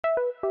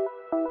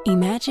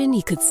Imagine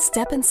you could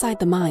step inside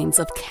the minds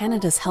of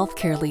Canada's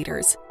healthcare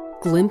leaders,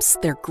 glimpse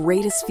their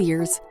greatest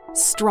fears,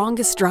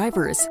 strongest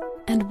drivers,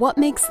 and what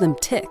makes them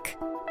tick.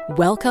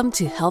 Welcome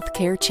to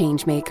Healthcare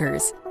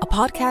Changemakers, a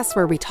podcast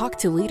where we talk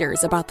to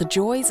leaders about the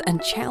joys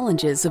and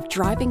challenges of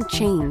driving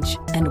change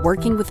and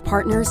working with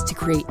partners to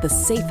create the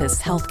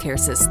safest healthcare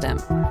system.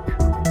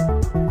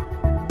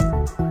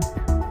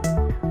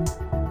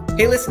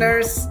 Hey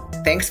listeners,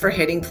 thanks for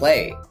hitting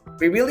play.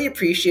 We really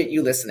appreciate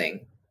you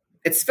listening.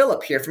 It's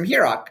Philip here from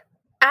Hirok.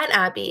 And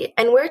Abby,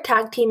 and we're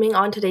tag teaming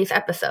on today's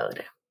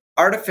episode.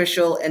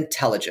 Artificial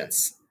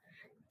intelligence.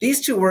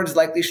 These two words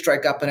likely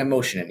strike up an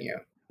emotion in you.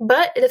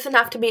 But it doesn't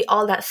have to be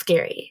all that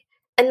scary.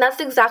 And that's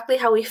exactly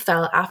how we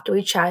felt after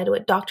we chatted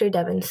with Dr.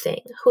 Devin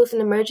Singh, who's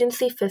an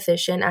emergency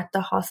physician at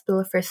the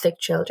Hospital for Sick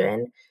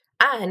Children,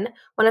 and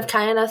one of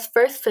Canada's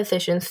first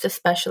physicians to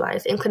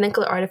specialize in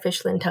clinical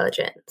artificial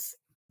intelligence.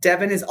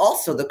 Devin is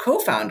also the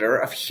co-founder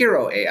of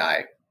Hero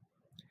AI.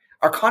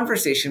 Our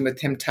conversation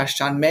with him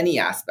touched on many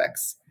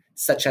aspects,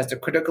 such as the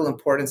critical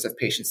importance of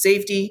patient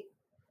safety,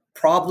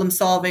 problem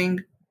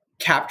solving,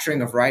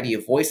 capturing a variety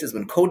of voices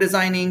when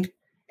co-designing,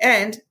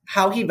 and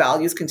how he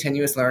values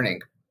continuous learning.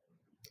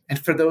 And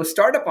for those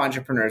startup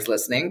entrepreneurs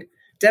listening,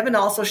 Devin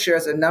also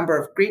shares a number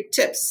of great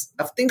tips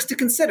of things to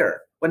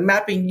consider when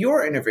mapping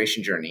your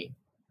innovation journey.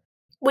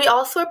 We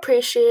also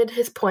appreciated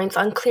his points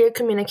on clear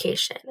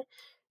communication.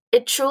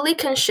 It truly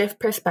can shift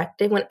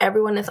perspective when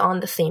everyone is on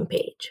the same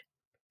page.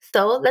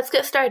 So let's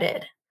get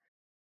started.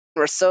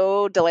 We're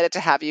so delighted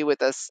to have you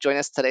with us. Join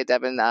us today,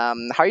 Devin. How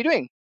are you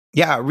doing?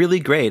 Yeah, really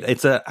great.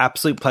 It's an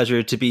absolute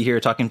pleasure to be here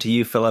talking to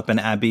you, Philip and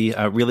Abby.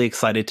 Really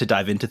excited to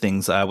dive into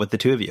things with the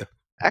two of you.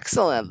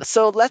 Excellent.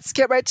 So let's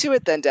get right to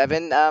it then,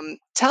 Devin.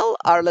 Tell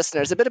our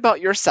listeners a bit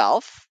about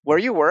yourself, where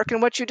you work, and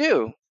what you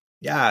do.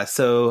 Yeah,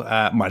 so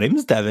my name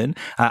is Devin.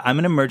 I'm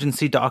an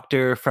emergency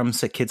doctor from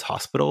Sick Kids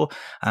Hospital,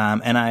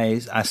 and I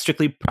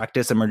strictly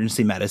practice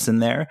emergency medicine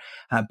there.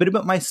 A bit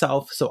about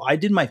myself. So I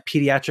did my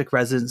pediatric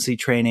residency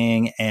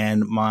training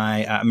and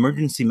my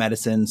emergency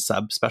medicine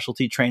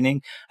subspecialty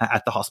training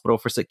at the Hospital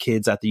for Sick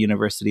Kids at the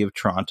University of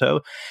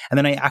Toronto. And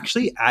then I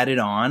actually added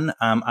on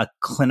a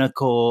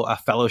clinical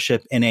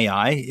fellowship in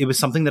AI. It was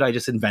something that I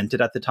just invented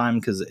at the time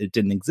because it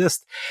didn't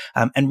exist.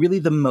 And really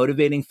the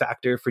motivating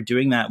factor for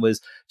doing that was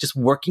just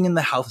working in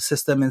the health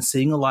system and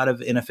seeing a lot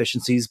of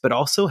inefficiencies, but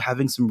also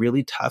having some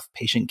really tough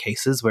patient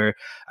cases where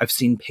I've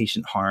seen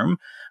patient harm.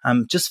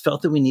 Just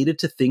felt that we needed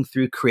to think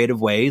through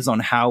creative ways on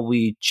how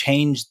we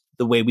change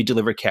the way we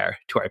deliver care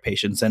to our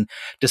patients, and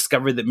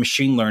discovered that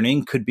machine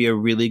learning could be a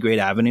really great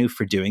avenue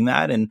for doing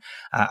that. And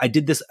I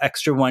did this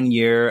extra 1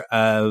 year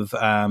of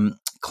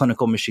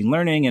clinical machine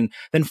learning, and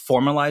then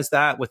formalized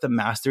that with a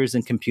master's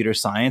in computer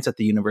science at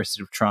the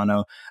University of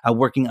Toronto,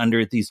 working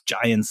under these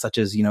giants such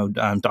as,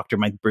 Dr.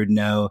 Mike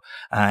Brudenau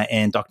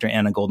and Dr.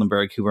 Anna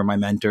Goldenberg, who were my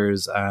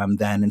mentors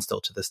then and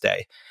still to this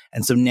day.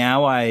 And so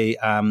now I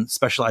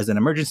specialize in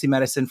emergency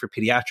medicine for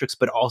pediatrics,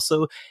 but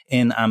also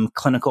in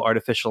clinical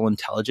artificial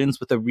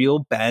intelligence with a real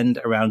bend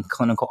around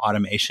clinical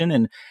automation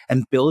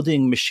and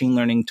building machine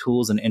learning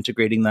tools and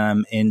integrating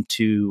them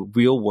into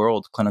real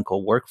world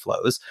clinical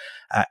workflows.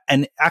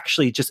 And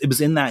actually, it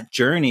was in that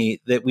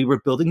journey that we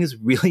were building these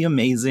really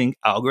amazing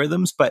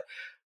algorithms, but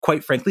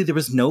quite frankly, there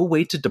was no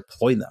way to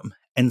deploy them.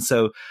 And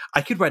so I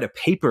could write a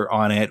paper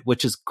on it,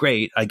 which is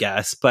great, I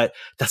guess, but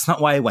that's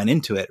not why I went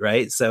into it,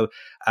 right? So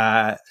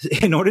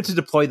in order to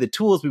deploy the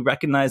tools, we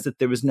recognized that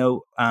there was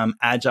no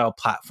agile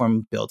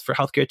platform built for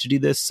healthcare to do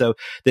this. So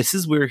this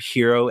is where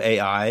Hero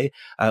AI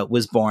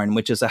was born,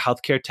 which is a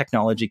healthcare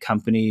technology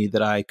company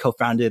that I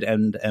co-founded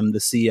and am the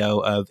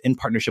CEO of in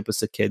partnership with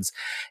Sick Kids.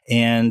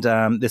 And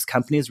this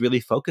company is really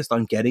focused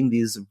on getting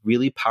these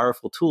really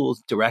powerful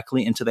tools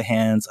directly into the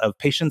hands of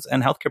patients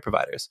and healthcare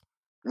providers.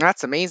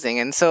 That's amazing.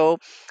 And so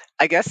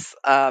I guess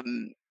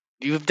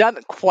you've done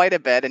quite a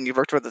bit and you've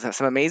worked with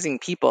some amazing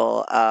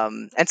people.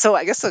 And so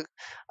I guess a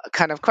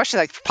kind of question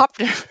that popped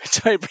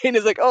into my brain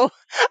is like,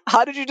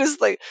 how did you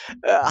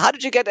how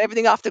did you get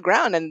everything off the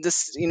ground and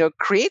just,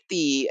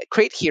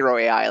 create Hero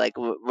AI? Like,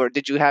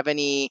 did you have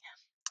any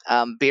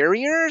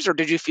barriers, or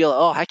did you feel,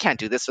 I can't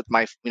do this with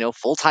my,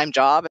 full-time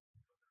job?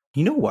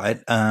 You know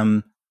what?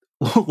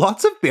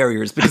 Lots of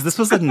barriers, because this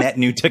was a net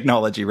new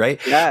technology, right?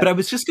 Yeah. But I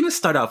was just going to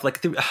start off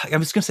I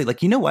was going to say,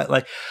 you know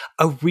what?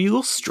 A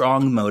real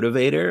strong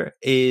motivator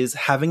is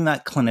having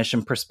that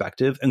clinician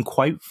perspective, and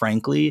quite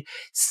frankly,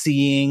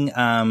 seeing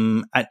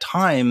at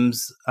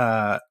times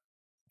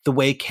the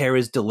way care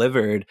is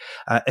delivered,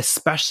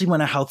 especially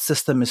when a health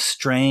system is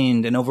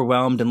strained and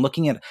overwhelmed, and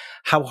looking at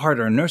how hard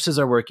our nurses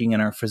are working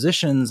and our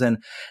physicians. And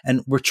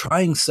we're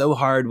trying so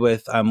hard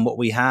with what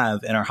we have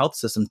in our health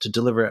system to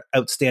deliver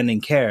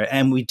outstanding care.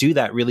 And we do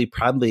that really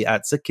proudly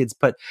at Sick Kids.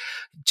 But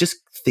just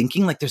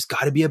thinking there's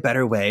got to be a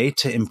better way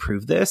to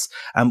improve this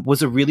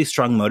was a really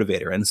strong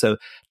motivator. And so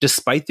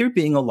despite there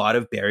being a lot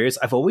of barriers,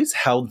 I've always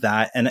held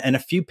that and a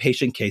few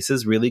patient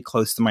cases really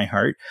close to my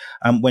heart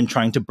when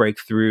trying to break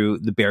through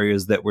the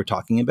barriers that we're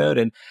talking about.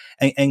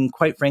 And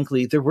quite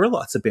frankly, there were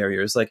lots of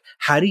barriers.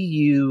 How do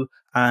you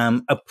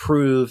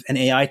approve an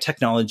AI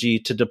technology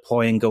to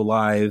deploy and go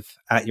live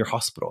at your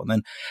hospital? And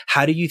then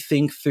how do you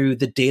think through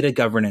the data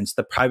governance,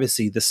 the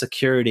privacy, the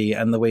security,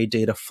 and the way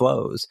data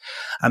flows?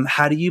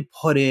 How do you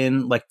put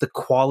in like the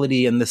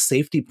quality and the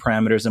safety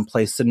parameters in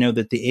place to know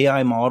that the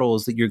AI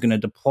models that you're going to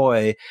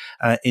deploy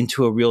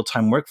into a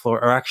real-time workflow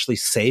are actually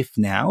safe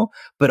now,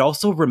 but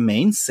also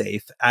remain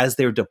safe as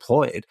they're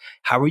deployed?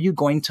 How are you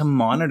going to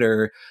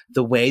monitor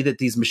the way that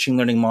these machine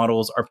learning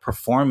models are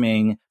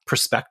performing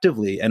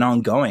prospectively and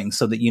ongoing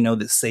so that you know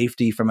that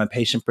safety from a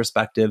patient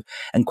perspective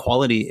and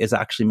quality is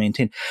actually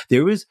maintained?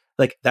 There was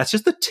like, that's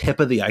just the tip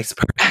of the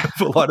iceberg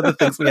of a lot of the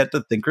things we had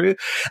to think through.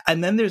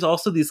 And then there's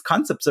also these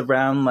concepts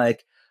around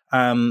like,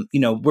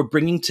 we're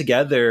bringing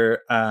together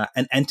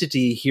an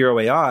entity, Hero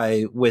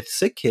AI, with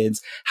sick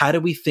kids. How do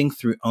we think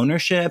through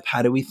ownership?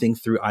 How do we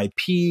think through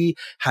IP?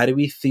 How do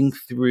we think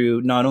through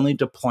not only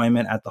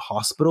deployment at the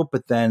hospital,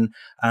 but then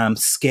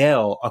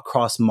scale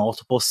across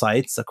multiple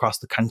sites across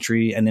the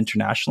country and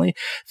internationally?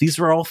 These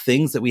were all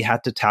things that we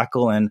had to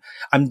tackle. And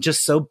I'm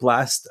just so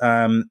blessed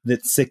that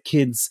Sick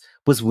Kids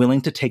was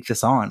willing to take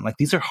this on. Like,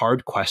 these are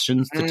hard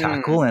questions to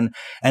tackle. And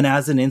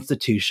as an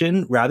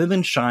institution, rather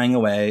than shying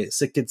away,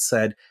 Sick Kids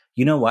said,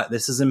 you know what,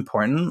 this is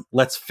important.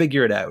 Let's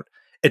figure it out.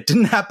 It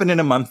didn't happen in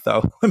a month,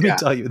 though. Let me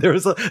tell you, there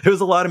was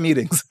a lot of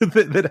meetings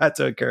that had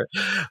to occur,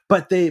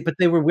 but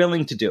they were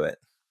willing to do it.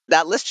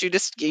 That list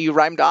you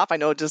rhymed off, I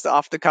know, just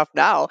off the cuff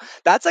now.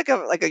 That's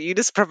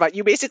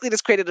you basically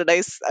just created a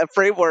nice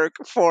framework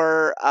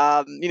for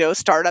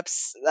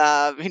startups who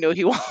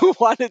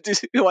want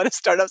to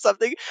start up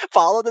something.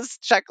 Follow this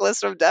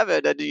checklist from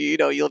Devin, and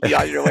you'll be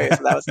on your way.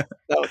 So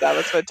that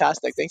was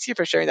fantastic. Thanks you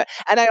for sharing that.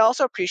 And I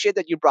also appreciate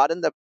that you brought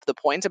in the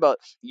point about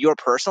your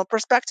personal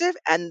perspective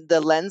and the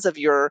lens of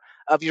your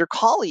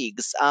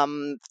colleagues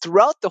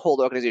throughout the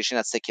whole organization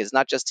at Sick Kids.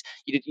 Not just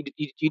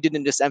you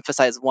didn't just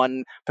emphasize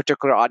one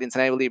particular audience,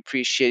 and I really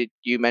appreciate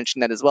you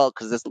mentioning that as well,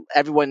 because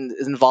everyone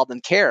is involved in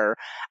care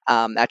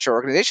at your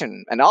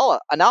organization, and all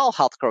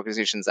healthcare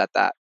organizations at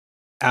that.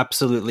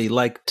 Absolutely.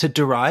 Like, to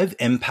derive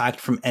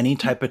impact from any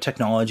type of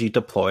technology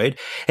deployed,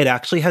 it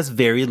actually has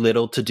very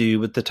little to do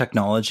with the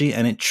technology.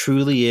 And it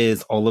truly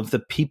is all of the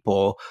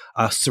people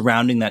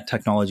surrounding that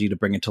technology to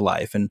bring it to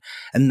life. And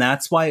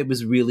that's why it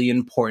was really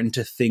important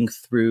to think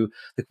through,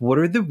 like, what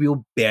are the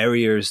real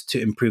barriers to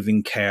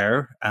improving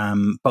care,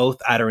 both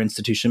at our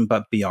institution,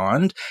 but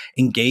beyond,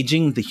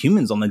 engaging the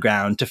humans on the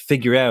ground to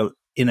figure out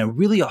in a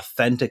really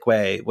authentic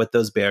way what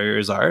those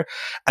barriers are,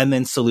 and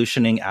then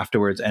solutioning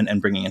afterwards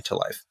and bringing it to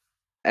life.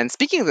 And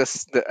speaking of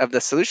the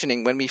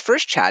solutioning, when we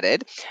first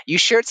chatted, you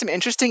shared some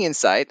interesting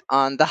insight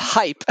on the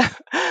hype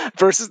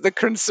versus the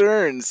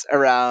concerns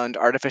around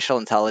artificial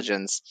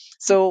intelligence.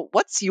 So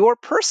what's your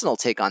personal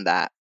take on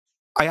that?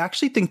 I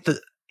actually think that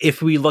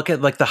if we look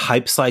at like the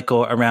hype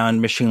cycle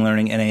around machine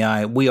learning and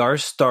AI, we are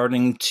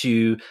starting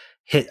to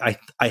hit,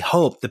 I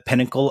hope, the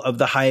pinnacle of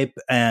the hype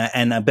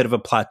and a bit of a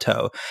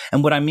plateau.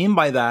 And what I mean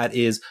by that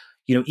is,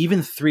 even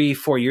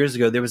 3-4 years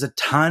ago, there was a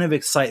ton of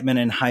excitement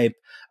and hype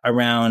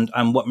around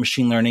what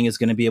machine learning is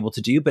going to be able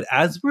to do. But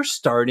as we're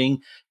starting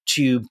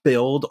to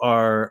build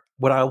our,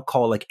 what I'll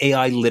call like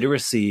AI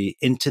literacy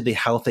into the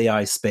health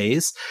AI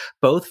space,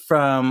 both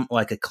from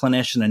like a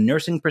clinician and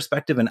nursing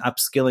perspective and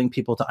upskilling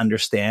people to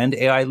understand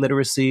AI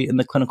literacy in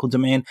the clinical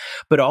domain,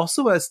 but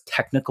also as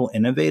technical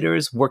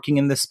innovators working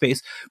in this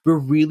space, we're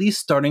really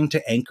starting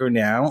to anchor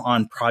now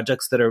on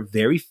projects that are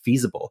very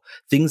feasible,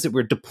 things that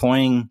we're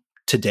deploying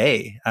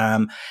today,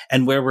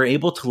 and where we're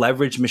able to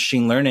leverage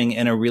machine learning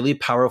in a really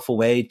powerful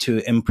way to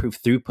improve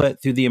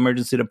throughput through the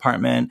emergency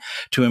department,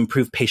 to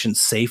improve patient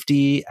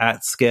safety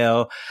at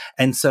scale.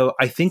 And so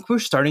I think we're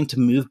starting to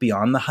move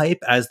beyond the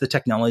hype as the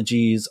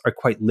technologies are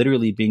quite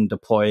literally being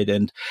deployed.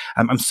 And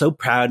I'm so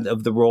proud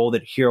of the role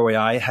that Hero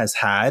AI has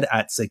had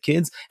at Sick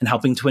Kids in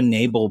helping to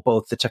enable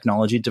both the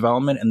technology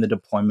development and the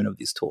deployment of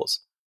these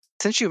tools.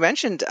 Since you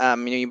mentioned,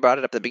 you brought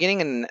it up at the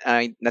beginning, and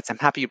I'm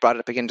happy you brought it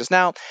up again just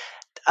now.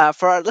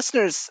 For our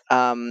listeners,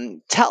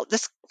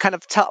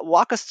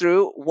 walk us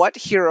through what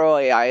Hero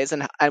AI is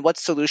and what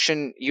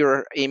solution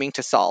you're aiming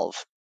to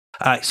solve.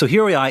 So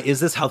Hero AI is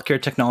this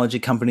healthcare technology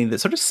company that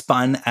sort of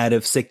spun out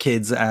of Sick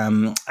Kids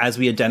as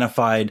we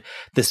identified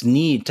this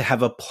need to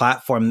have a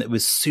platform that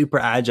was super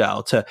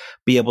agile to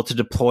be able to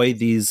deploy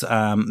these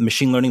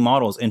machine learning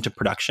models into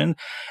production.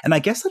 And I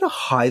guess at a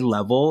high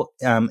level,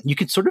 you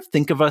could sort of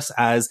think of us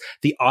as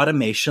the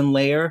automation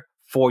layer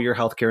for your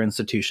healthcare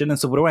institution. And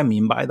so what do I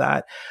mean by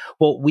that?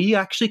 Well, we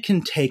actually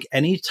can take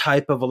any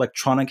type of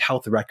electronic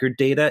health record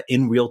data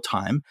in real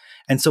time.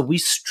 And so we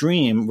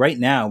stream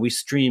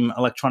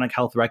electronic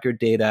health record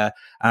data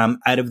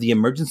out of the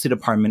emergency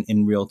department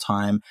in real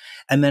time.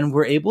 And then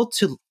we're able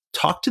to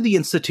talk to the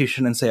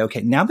institution and say,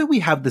 okay, now that we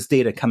have this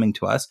data coming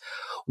to us,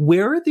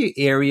 where are the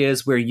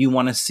areas where you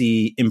want to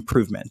see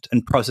improvement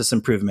and process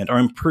improvement or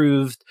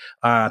improved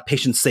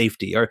patient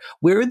safety? Or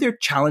where are there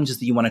challenges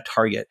that you want to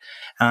target?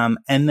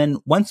 And then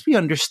once we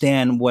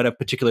understand what a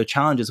particular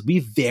challenge is, we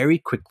very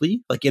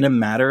quickly, like in a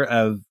matter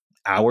of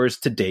hours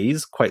to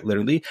days, quite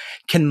literally,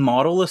 can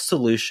model a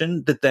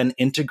solution that then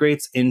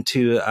integrates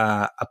into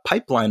a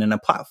pipeline and a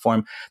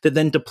platform that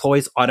then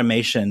deploys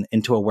automation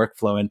into a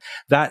workflow. And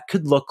that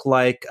could look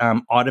like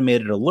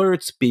automated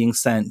alerts being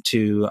sent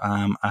to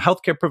a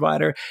healthcare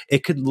provider.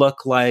 It could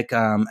look like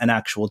an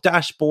actual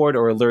dashboard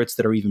or alerts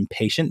that are even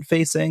patient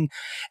facing.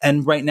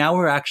 And right now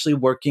we're actually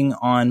working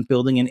on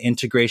building an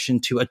integration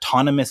to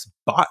autonomous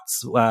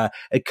bots.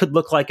 It could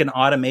look like an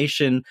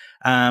automation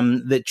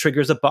that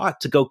triggers a bot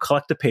to go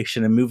collect a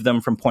patient and move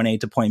them from point A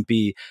to point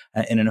B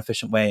in an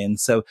efficient way. And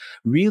so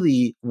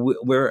really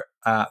we're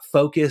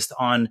focused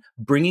on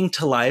bringing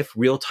to life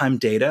real-time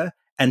data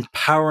and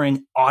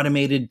powering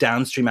automated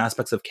downstream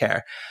aspects of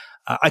care.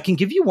 I can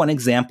give you one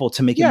example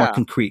to make it more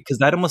concrete, because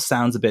that almost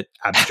sounds a bit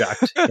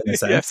abstract in a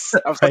sense. Yes,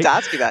 I was right? about to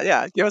ask you that.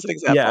 Yeah, give us an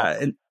example.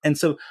 Yeah, and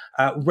so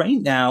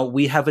right now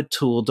we have a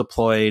tool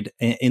deployed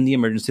in the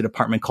emergency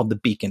department called the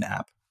Beacon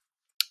app.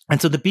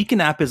 And so the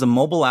Beacon app is a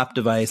mobile app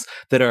device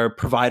that our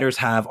providers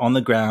have on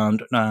the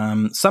ground.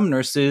 Some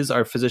nurses,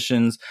 our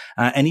physicians,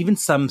 and even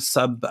some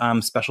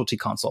specialty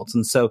consults.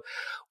 And so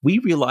we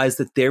realized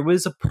that there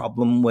was a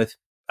problem with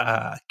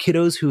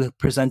kiddos who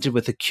presented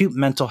with acute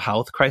mental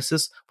health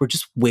crisis were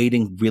just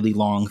waiting really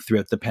long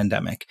throughout the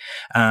pandemic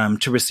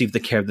to receive the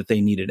care that they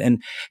needed.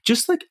 And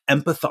just like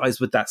empathize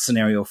with that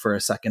scenario for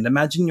a second.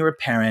 Imagine you're a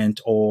parent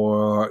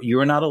or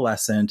you're an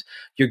adolescent,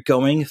 you're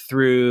going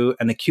through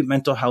an acute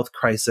mental health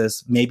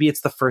crisis. Maybe it's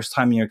the first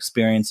time you're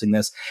experiencing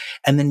this.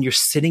 And then you're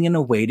sitting in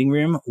a waiting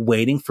room,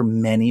 waiting for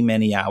many,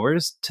 many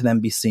hours to then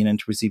be seen and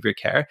to receive your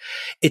care.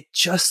 It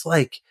just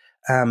like,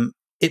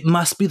 it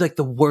must be like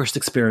the worst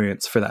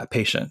experience for that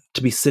patient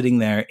to be sitting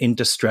there in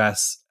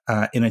distress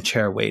in a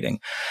chair waiting.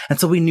 And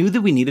so we knew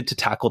that we needed to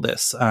tackle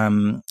this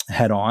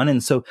head on.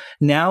 And so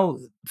now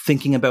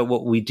thinking about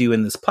what we do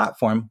in this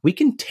platform, we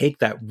can take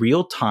that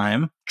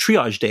real-time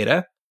triage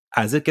data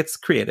as it gets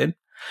created,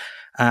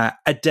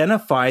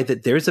 identify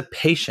that there's a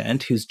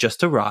patient who's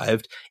just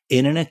arrived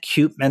in an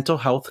acute mental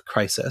health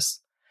crisis.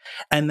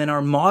 And then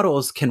our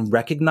models can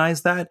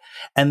recognize that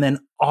and then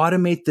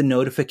automate the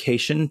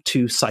notification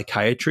to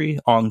psychiatry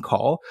on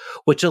call,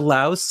 which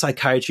allows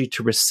psychiatry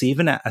to receive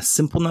a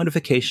simple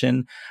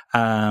notification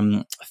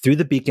through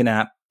the Beacon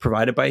app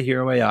provided by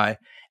Hero AI.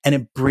 And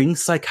it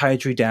brings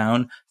psychiatry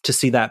down to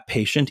see that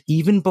patient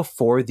even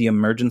before the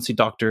emergency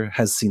doctor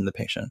has seen the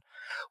patient.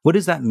 What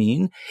does that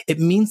mean? It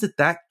means that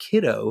that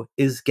kiddo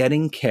is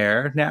getting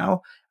care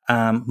now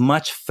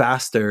much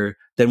faster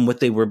than what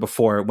they were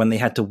before, when they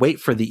had to wait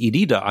for the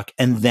ED doc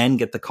and then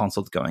get the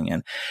consult going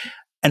in.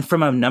 And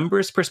from a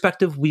numbers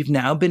perspective, we've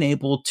now been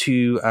able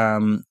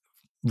to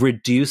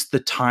reduce the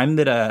time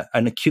that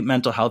an acute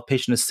mental health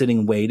patient is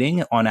sitting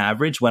waiting on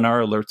average when our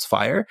alerts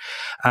fire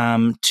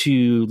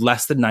to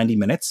less than 90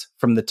 minutes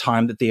from the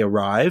time that they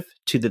arrive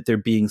to that they're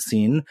being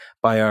seen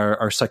by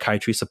our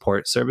psychiatry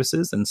support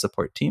services and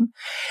support team.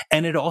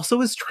 And it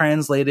also is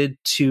translated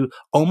to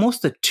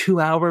almost a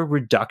 2-hour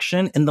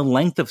reduction in the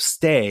length of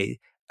stay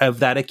of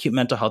that acute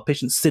mental health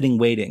patient sitting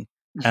waiting.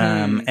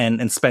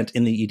 And spent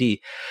in the ED.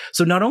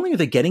 So not only are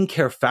they getting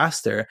care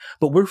faster,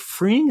 but we're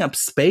freeing up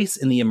space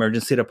in the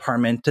emergency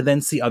department to then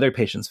see other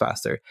patients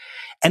faster.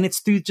 And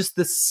it's through just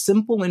this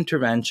simple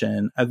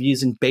intervention of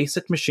using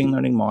basic machine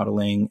learning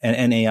modeling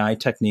and AI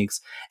techniques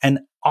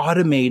and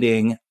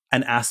automating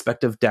an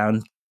aspect of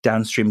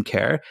downstream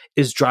care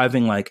is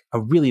driving like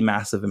a really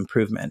massive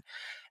improvement.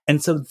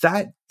 And so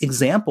that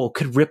example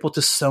could ripple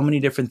to so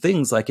many different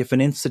things. Like if an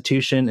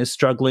institution is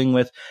struggling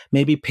with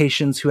maybe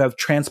patients who have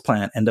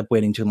transplant end up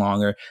waiting too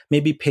long, or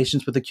maybe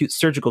patients with acute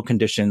surgical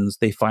conditions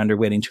they find are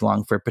waiting too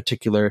long for a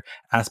particular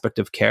aspect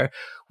of care,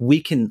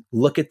 we can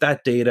look at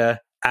that data,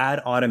 add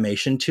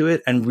automation to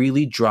it, and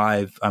really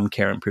drive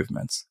care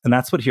improvements. And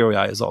that's what Hero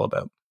AI is all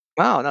about.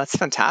 Wow, that's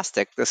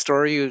fantastic. The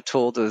story you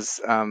told is,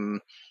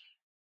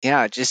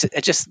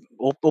 it just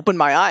opened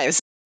my eyes.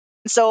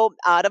 So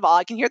out of all,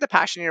 I can hear the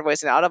passion in your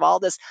voice, and out of all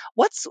this,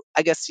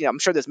 I guess, I'm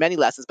sure there's many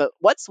lessons, but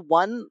what's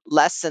one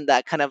lesson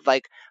that kind of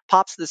like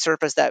pops to the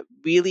surface that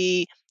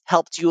really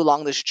helped you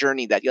along this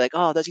journey that you're like,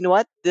 oh, you know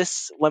what,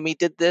 when we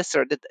did this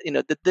or did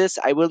this,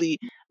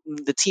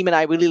 the team and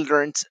I really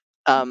learned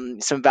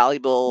some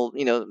valuable,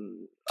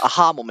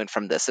 aha moment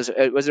from this.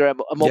 Was there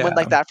a moment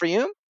like that for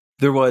you?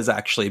 There was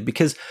actually,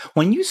 because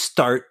when you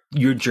start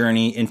your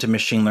journey into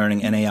machine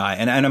learning and AI,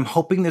 and I'm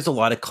hoping there's a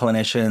lot of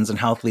clinicians and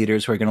health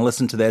leaders who are going to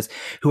listen to this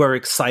who are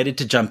excited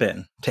to jump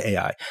in to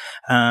AI,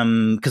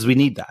 because we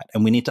need that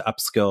and we need to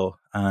upskill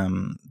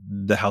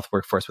the health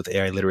workforce with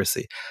AI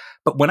literacy.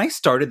 But when I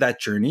started that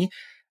journey,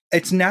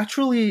 it's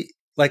naturally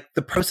like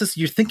the process,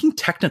 you're thinking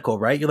technical,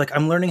 right? You're like,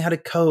 I'm learning how to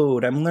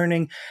code. I'm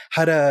learning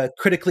how to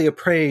critically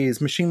appraise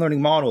machine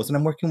learning models, and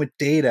I'm working with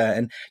data,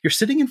 and you're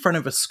sitting in front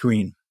of a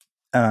screen.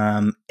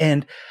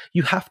 And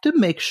you have to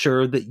make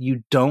sure that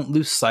you don't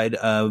lose sight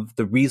of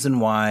the reason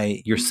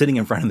why you're sitting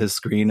in front of this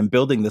screen and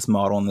building this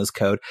model and this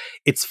code.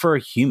 It's for a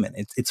human.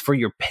 It's for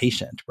your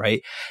patient,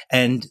 right?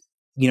 And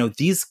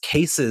these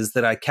cases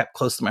that I kept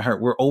close to my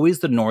heart were always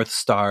the North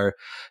Star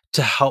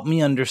to help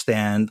me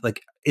understand,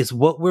 like, is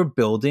what we're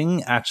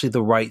building actually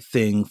the right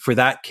thing for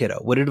that kiddo?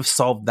 Would it have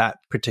solved that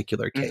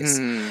particular case?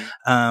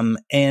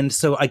 And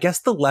so I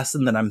guess the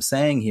lesson that I'm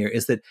saying here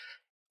is that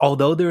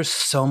although there's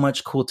so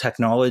much cool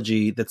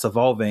technology that's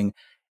evolving,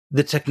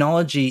 the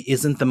technology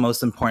isn't the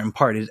most important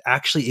part. It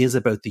actually is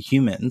about the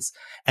humans,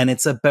 and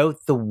it's about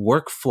the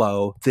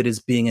workflow that is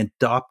being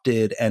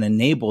adopted and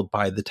enabled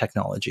by the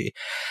technology.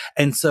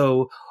 And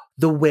so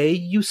the way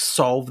you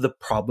solve the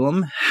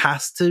problem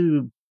has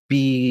to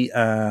be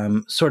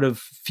sort of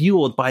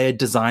fueled by a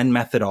design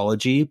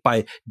methodology,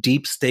 by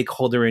deep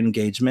stakeholder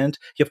engagement.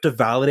 You have to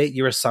validate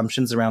your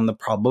assumptions around the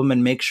problem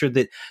and make sure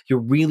that you're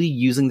really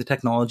using the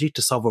technology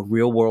to solve a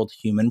real world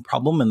human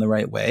problem in the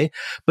right way.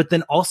 But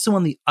then also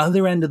on the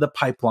other end of the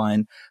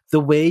pipeline, the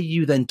way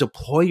you then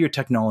deploy your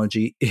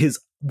technology is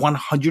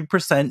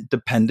 100%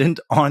 dependent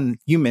on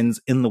humans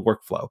in the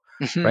workflow,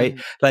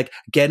 right? Like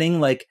getting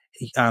like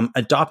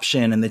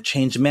adoption and the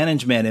change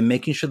management and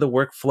making sure the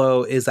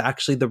workflow is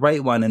actually the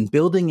right one, and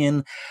building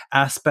in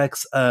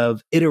aspects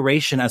of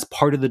iteration as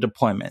part of the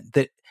deployment,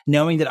 that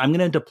knowing that I'm going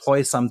to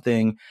deploy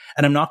something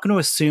and I'm not going to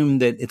assume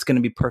that it's going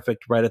to be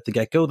perfect right at the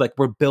get-go. Like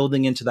we're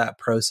building into that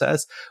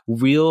process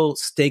real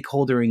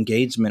stakeholder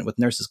engagement with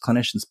nurses,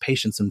 clinicians,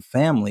 patients, and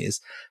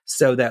families,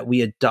 so that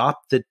we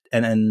adopt it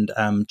and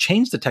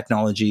change the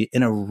technology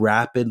in a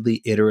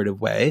rapidly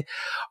iterative way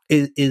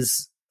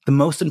is the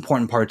most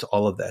important part to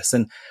all of this.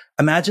 And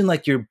imagine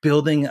like you're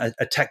building a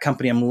tech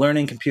company. I'm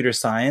learning computer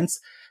science.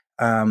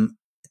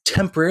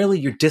 Temporarily,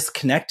 you're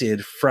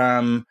disconnected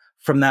from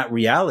that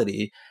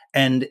reality.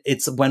 And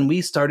it's when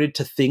we started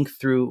to think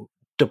through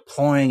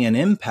deploying an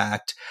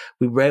impact,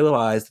 we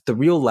realized that the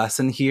real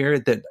lesson here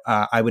that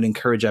I would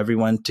encourage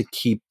everyone to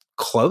keep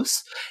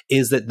close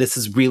is that this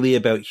is really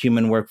about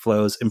human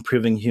workflows,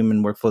 improving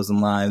human workflows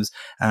and lives.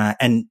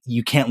 And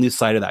you can't lose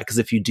sight of that, because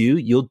if you do,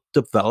 you'll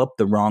develop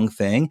the wrong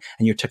thing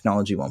and your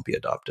technology won't be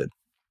adopted.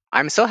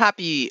 I'm so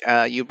happy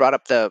you brought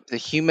up the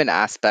human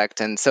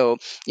aspect. And so,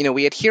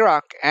 we at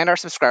HEROC and our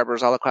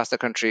subscribers all across the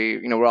country,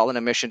 we're all in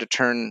a mission to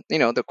turn,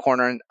 the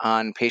corner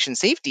on patient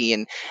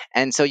safety.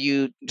 And so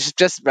you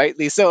just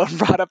rightly so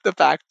brought up the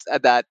fact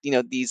that,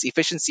 these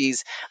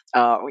efficiencies,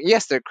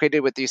 yes, they're created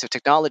with the use of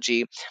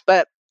technology,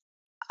 but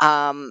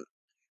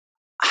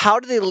how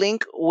do they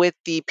link with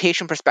the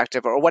patient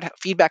perspective, or what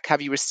feedback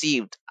have you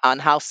received on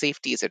how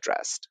safety is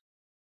addressed?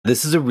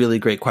 This is a really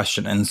great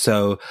question. And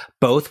so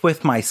both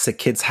with my Sick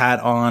Kids hat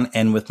on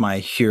and with my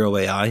Hero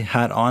AI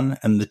hat on,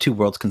 and the two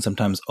worlds can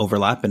sometimes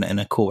overlap in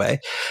a cool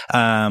way,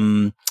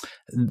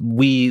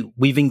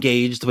 we've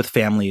engaged with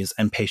families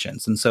and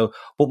patients. And so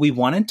what we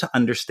wanted to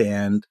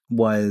understand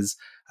was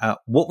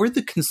what were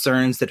the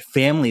concerns that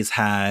families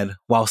had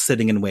while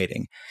sitting and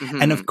waiting?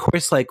 And of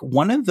course, like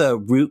one of the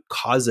root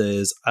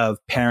causes of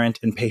parent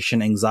and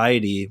patient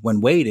anxiety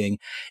when waiting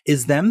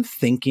is them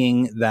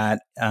thinking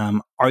that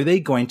are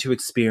they going to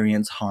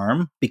experience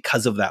harm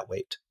because of that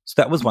wait?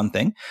 So that was one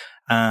thing.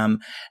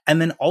 And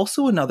then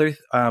also another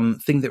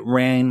thing that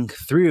rang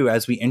through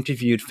as we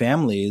interviewed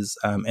families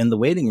in the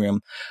waiting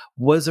room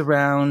was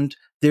around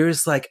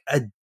there's like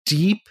a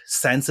deep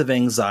sense of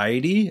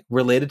anxiety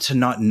related to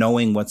not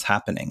knowing what's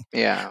happening.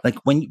 Yeah. Like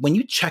when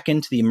you check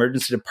into the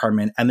emergency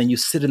department and then you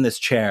sit in this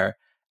chair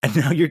and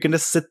now you're going to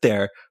sit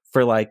there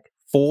for like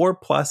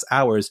 4+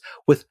 hours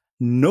with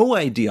no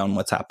idea on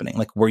what's happening.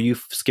 Like, were you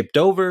skipped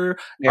over?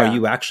 Yeah. Are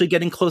you actually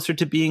getting closer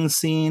to being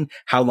seen?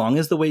 How long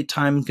is the wait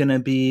time going to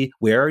be?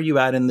 Where are you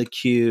at in the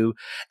queue?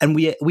 And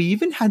we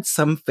even had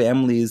some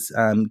families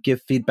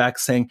give feedback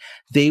saying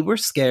they were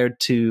scared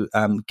to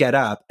get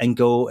up and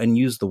go and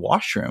use the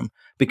washroom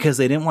because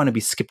they didn't want to be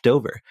skipped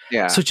over.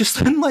 Yeah. So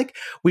just then, like,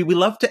 we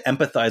love to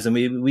empathize,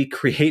 and we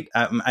create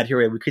at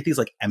Hero, we create these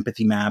like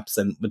empathy maps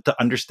and to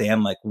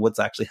understand like what's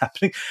actually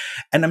happening.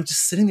 And I'm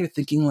just sitting there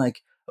thinking like,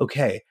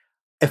 okay,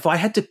 if I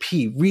had to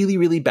pee really,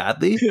 really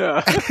badly,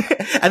 Yeah.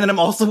 and then I'm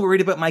also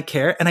worried about my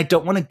care and I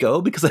don't want to go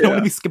because I don't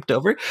want to be skipped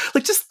over,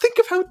 like just think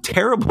of how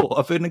terrible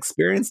of an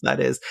experience that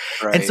is.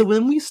 Right. And so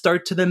when we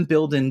start to then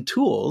build in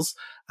tools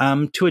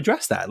to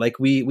address that, like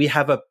we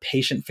have a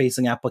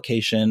patient-facing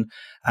application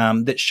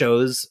that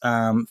shows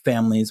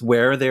families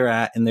where they're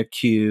at in their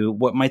queue,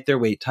 what might their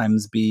wait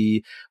times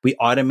be. We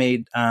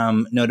automate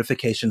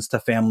notifications to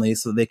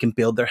families so they can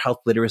build their health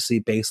literacy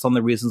based on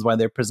the reasons why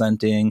they're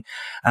presenting.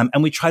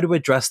 And we try to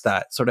address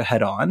that sort of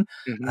head on.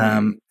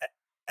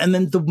 And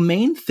then the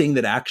main thing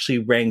that actually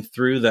rang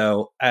through,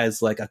 though,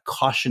 as like a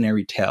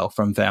cautionary tale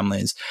from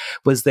families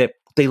was that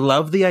they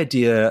love the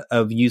idea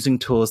of using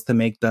tools to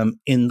make them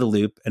in the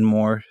loop and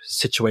more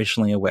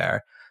situationally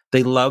aware.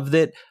 They love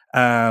that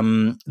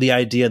the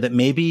idea that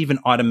maybe even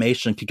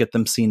automation could get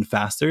them seen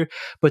faster,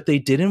 but they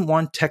didn't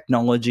want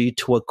technology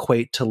to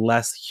equate to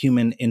less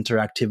human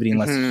interactivity and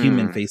less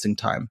human facing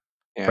time.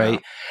 Yeah.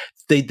 Right?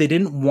 They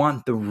didn't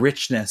want the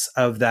richness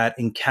of that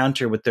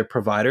encounter with their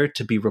provider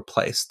to be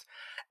replaced.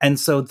 And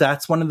so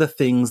that's one of the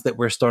things that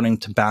we're starting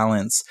to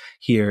balance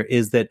here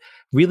is that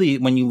really,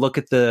 when you look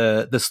at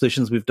the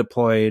solutions we've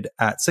deployed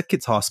at Sick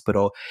Kids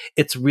Hospital,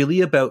 it's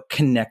really about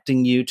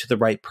connecting you to the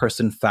right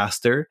person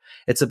faster.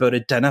 It's about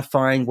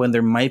identifying when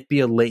there might be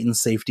a latent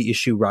safety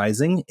issue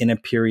rising in a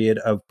period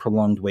of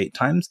prolonged wait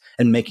times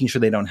and making sure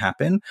they don't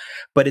happen.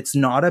 But it's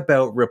not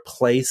about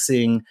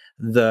replacing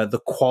the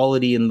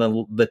quality and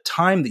the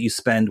time that you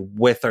spend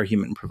with our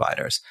human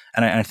providers.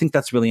 And I think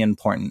that's really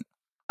important.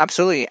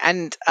 Absolutely.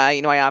 And,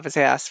 I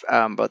obviously asked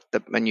about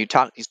when you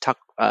talk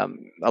a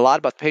lot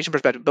about the patient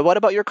perspective, but what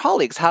about your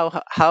colleagues?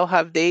 How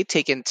have they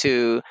taken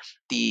to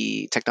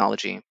the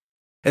technology?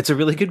 It's a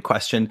really good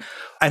question.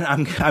 And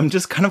I'm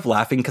just kind of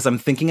laughing because I'm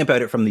thinking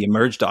about it from the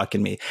emerge doc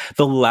in me.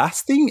 The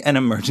last thing an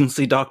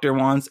emergency doctor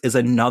wants is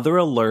another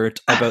alert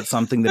about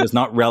something that is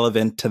not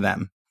relevant to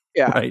them.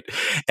 Yeah. Right.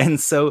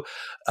 And so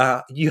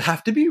you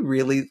have to be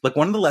really, like,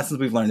 one of the lessons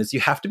we've learned is you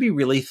have to be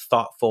really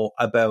thoughtful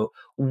about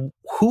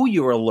who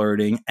you're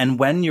alerting and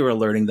when you're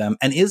alerting them.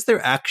 And is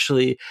there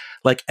actually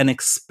like an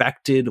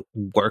expected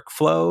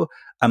workflow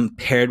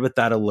paired with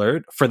that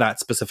alert for that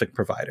specific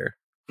provider?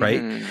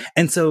 Right. Mm-hmm.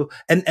 And so,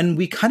 and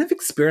we kind of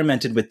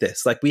experimented with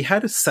this. Like, we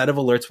had a set of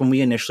alerts when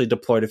we initially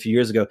deployed a few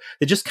years ago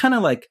that just kind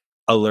of like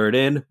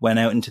alerted, went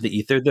out into the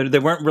ether. They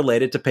weren't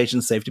related to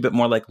patient safety, but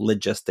more like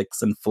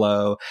logistics and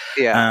flow.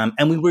 Yeah.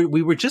 And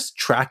we were just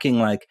tracking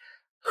like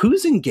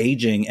who's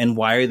engaging and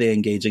why are they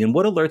engaging and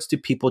what alerts do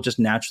people just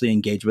naturally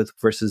engage with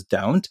versus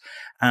don't.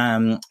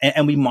 And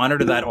we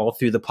monitor that all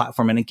through the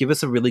platform, and it gives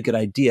us a really good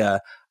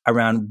idea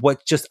around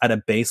what just at a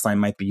baseline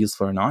might be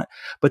useful or not.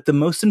 But the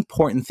most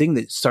important thing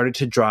that started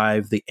to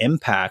drive the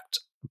impact,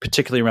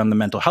 particularly around the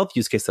mental health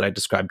use case that I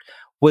described,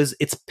 was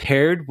it's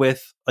paired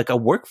with like a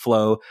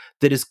workflow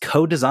that is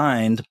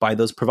co-designed by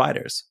those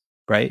providers,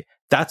 right?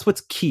 That's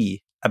what's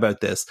key about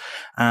this.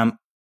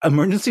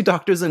 Emergency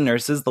doctors and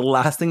nurses, the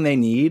last thing they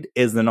need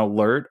is an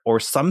alert or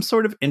some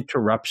sort of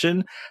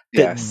interruption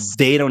that Yes.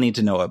 they don't need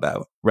to know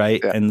about,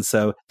 right? Yeah. And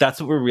so that's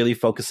what we're really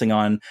focusing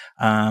on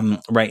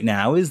right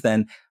now, is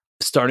then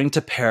starting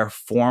to pair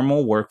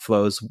formal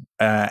workflows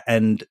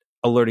and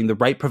alerting the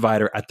right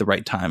provider at the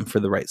right time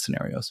for the right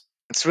scenarios.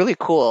 It's really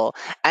cool.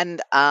 And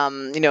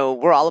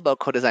we're all about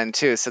co-design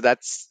too. So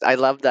I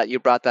love that you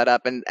brought that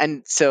up.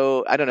 And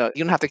so I don't know,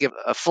 you don't have to give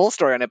a full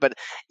story on it, but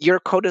your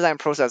co-design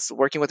process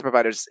working with the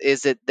providers,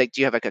 is it like,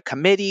 do you have like a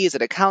committee? Is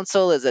it a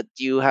council? Do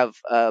you have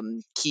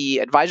key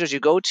advisors you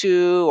go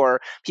to,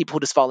 or people who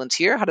just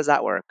volunteer? How does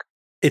that work?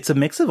 It's a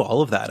mix of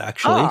all of that,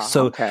 actually. Oh,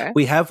 So okay.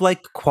 we have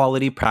like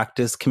quality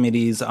practice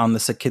committees on the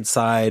Sick Kids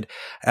side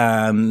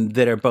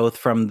that are both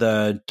from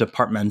the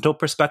departmental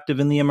perspective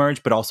in the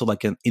emerge, but also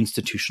like an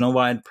institutional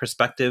wide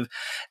perspective,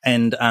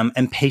 and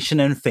patient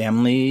and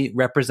family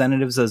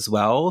representatives as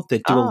well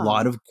that do a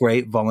lot Oh, of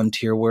great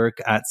volunteer work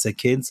at Sick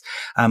Kids.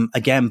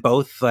 Again,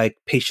 both like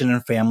patient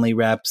and family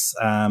reps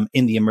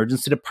in the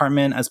emergency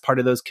department as part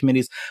of those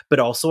committees, but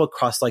also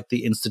across like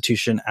the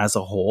institution as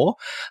a whole.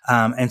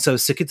 And so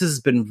Sick Kids has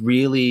been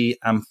really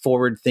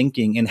forward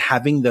thinking in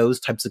having those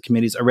types of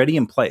committees already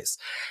in place.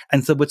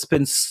 And so what's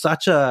been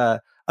such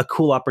a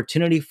cool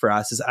opportunity for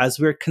us is, as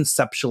we're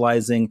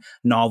conceptualizing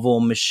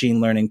novel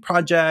machine learning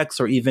projects,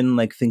 or even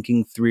like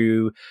thinking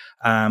through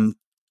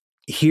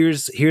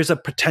here's a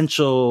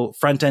potential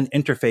front end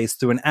interface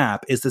through an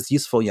app. Is this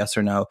useful? Yes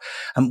or no?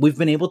 We've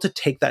been able to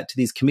take that to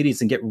these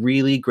committees and get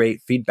really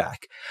great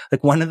feedback.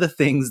 Like, one of the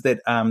things that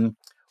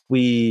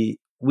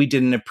we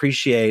didn't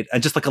appreciate,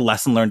 just like a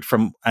lesson learned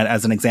from,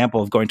 as an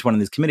example of going to one of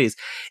these committees,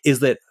 is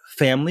that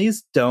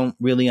families don't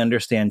really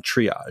understand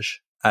triage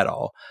at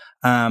all.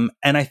 And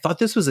I thought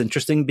this was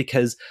interesting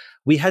because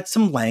we had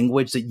some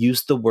language that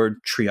used the word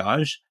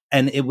triage,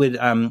 and it would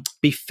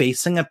be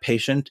facing a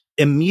patient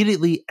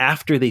immediately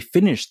after they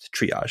finished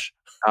triage.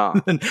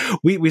 oh, And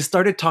we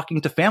started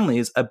talking to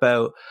families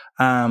about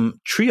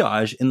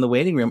triage in the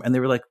waiting room, and they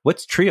were like,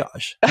 "What's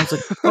triage?" And I was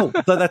like, "Oh,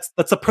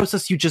 that's a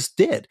process you just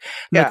did." And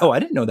they're like, yeah, "Oh, I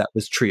didn't know that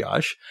was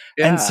triage."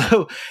 And yeah.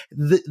 so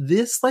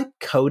this like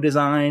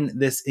co-design,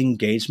 this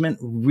engagement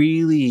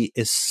really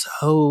is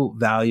so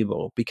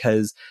valuable,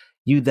 because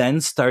you then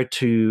start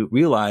to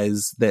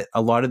realize that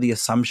a lot of the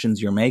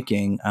assumptions you're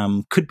making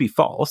could be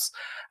false,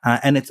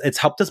 and it's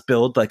helped us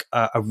build like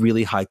a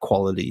really high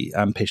quality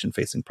patient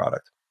facing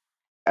product.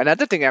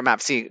 Another thing I'm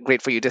absolutely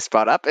grateful you just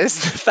brought up is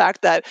the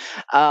fact that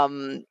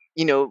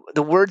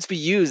the words we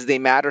use, they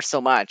matter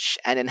so much.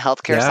 And in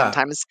healthcare, Yeah.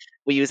 sometimes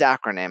we use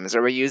acronyms,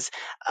 or we use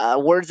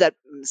words that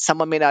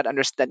someone may not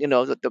understand.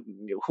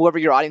 Whoever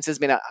your audience is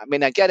may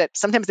not get it.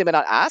 Sometimes they may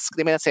not ask.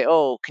 They may not say,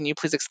 "Oh, can you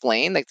please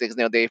explain?" Like, they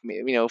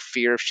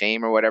fear of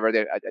shame or whatever.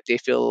 They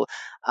feel.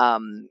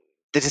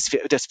 They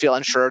just feel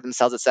unsure of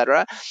themselves,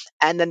 etc.,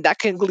 and then that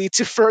can lead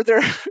to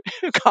further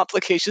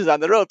complications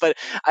on the road. But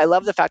I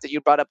love the fact that you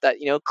brought up that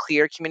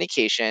clear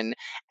communication,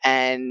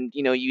 and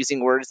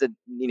using words that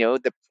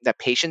that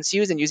patients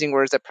use, and using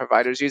words that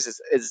providers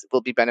use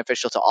will be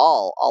beneficial to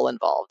all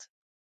involved.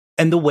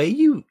 And the way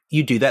you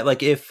do that,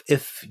 like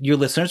if your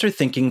listeners are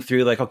thinking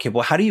through like, okay,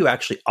 well, how do you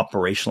actually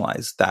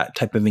operationalize that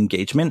type of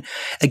engagement?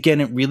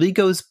 Again, it really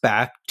goes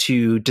back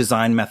to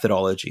design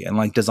methodology and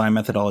like design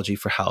methodology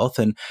for health.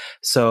 And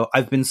so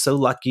I've been so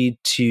lucky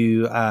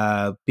to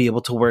be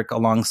able to work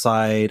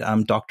alongside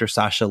Dr.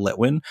 Sasha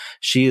Litwin.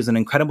 She is an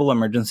incredible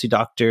emergency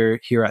doctor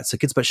here at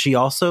Sick Kids, but she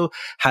also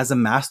has a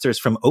master's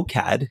from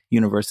OCAD,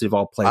 University of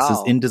all places,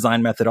 Wow. in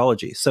design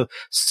methodology. So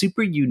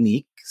super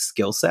unique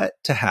skill set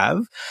to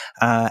have.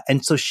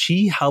 And so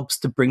she helps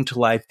to bring to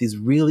life these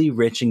really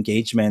rich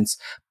engagements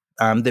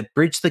that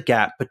bridge the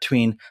gap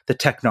between the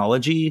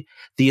technology,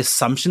 the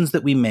assumptions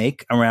that we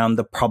make around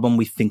the problem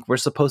we think we're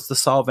supposed to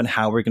solve and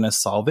how we're going to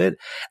solve it,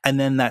 and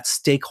then that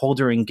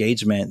stakeholder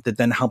engagement that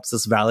then helps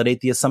us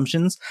validate the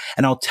assumptions.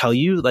 And I'll tell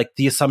you, like,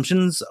 the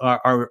assumptions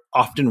are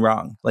often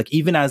wrong. Like,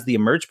 even as the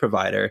emerge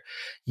provider,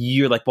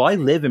 you're like, well, I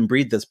live and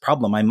breathe this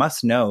problem. I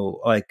must know,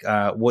 like,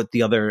 what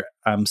the other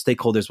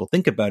stakeholders will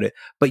think about it,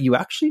 but you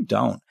actually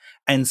don't.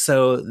 And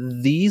so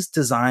these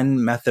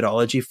design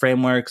methodology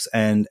frameworks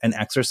and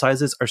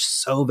exercises are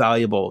so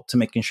valuable to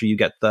making sure you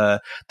get the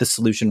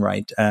solution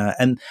right.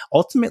 And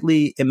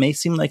ultimately, it may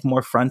seem like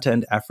more front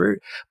end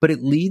effort, but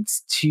it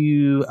leads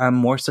to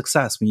more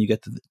success when you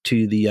get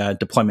to the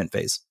deployment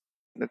phase.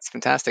 That's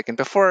fantastic. And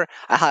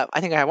I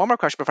think I have one more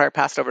question before I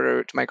pass it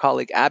over to my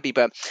colleague Abby.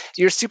 But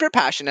you're super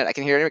passionate. I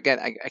can hear it again.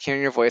 I can hear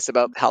in your voice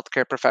about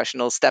healthcare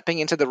professionals stepping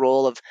into the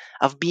role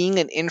of being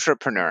an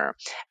entrepreneur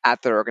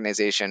at their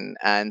organization.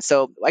 And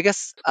so, I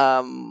guess,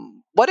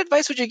 what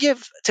advice would you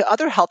give to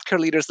other healthcare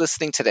leaders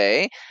listening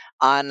today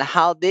on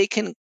how they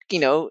can,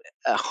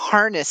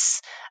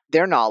 harness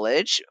their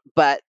knowledge,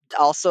 but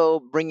also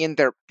bring in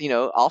their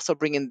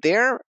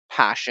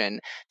passion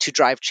to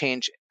drive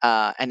change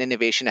and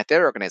innovation at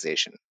their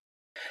organization?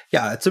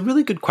 Yeah, it's a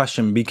really good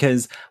question,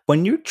 because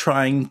when you're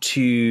trying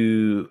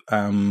to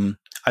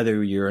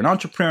either you're an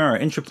entrepreneur or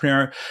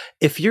intrapreneur,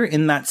 if you're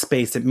in that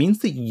space, it means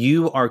that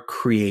you are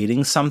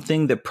creating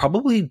something that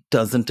probably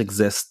doesn't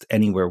exist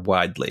anywhere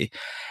widely.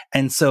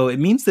 And so it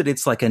means that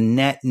it's like a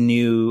net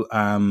new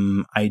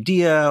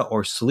idea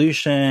or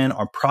solution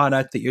or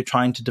product that you're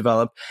trying to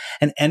develop.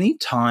 And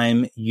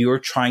anytime you're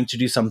trying to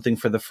do something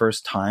for the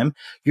first time,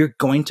 you're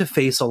going to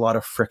face a lot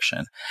of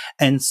friction.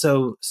 And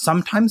so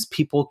sometimes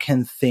people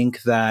can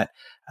think that,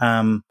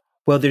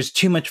 well, there's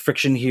too much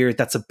friction here,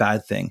 that's a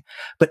bad thing.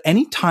 But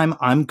anytime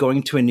I'm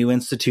going to a new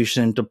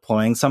institution and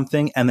deploying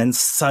something, and then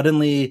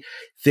suddenly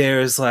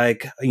there's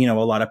like, a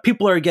lot of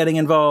people are getting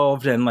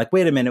involved, and like,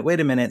 wait a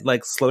minute,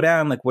 like, slow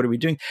down, like, what are we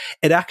doing?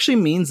 It actually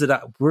means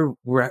that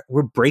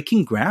we're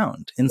breaking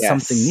ground in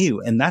something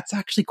new, and that's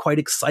actually quite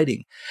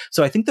exciting.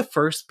 So I think the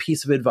first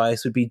piece of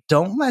advice would be,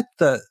 don't let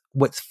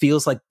what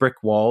feels like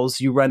brick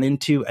walls you run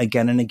into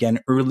again and again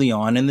early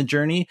on in the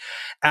journey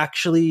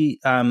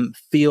actually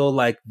feel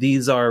like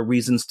these are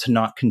reasons to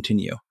not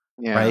continue.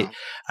 Yeah.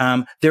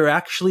 Right. They're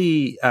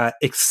actually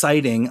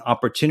exciting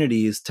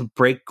opportunities to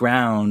break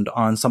ground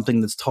on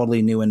something that's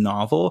totally new and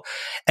novel.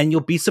 And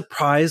you'll be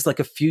surprised, like,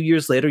 a few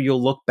years later,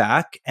 you'll look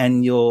back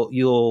and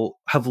you'll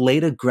have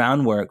laid a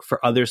groundwork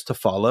for others to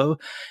follow.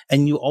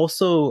 And you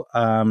also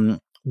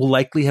will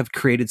likely have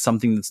created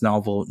something that's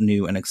novel,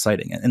 new, and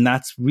exciting. And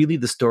that's really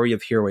the story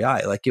of Hero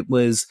AI. Like, it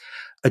was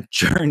a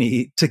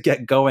journey to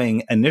get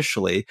going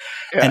initially.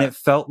 Yeah. And it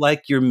felt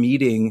like you're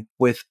meeting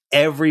with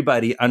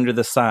everybody under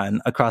the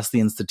sun across the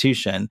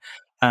institution.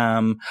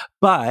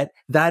 But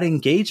that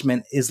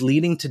engagement is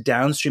leading to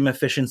downstream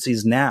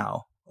efficiencies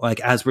now, like,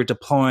 as we're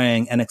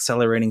deploying and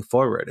accelerating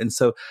forward. And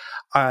so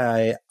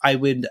I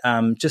would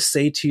just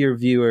say to your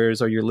viewers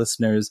or your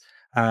listeners,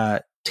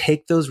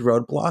 take those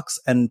roadblocks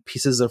and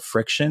pieces of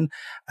friction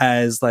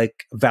as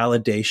like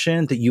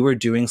validation that you are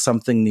doing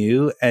something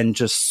new, and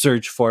just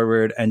surge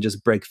forward and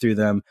just break through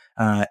them.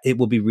 It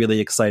will be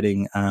really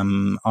exciting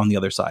on the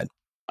other side.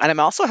 And I'm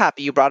also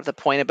happy you brought up the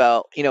point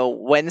about,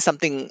 when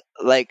something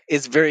like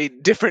is very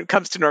different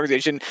comes to an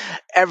organization,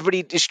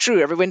 it's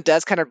true. Everyone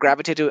does kind of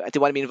gravitate to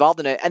want to be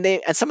involved in it.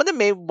 And some of them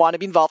may want to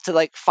be involved to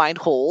like find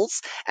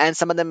holes, and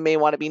some of them may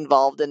want to be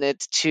involved in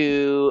it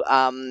to,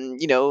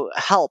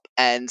 help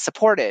and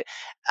support it.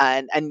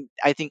 And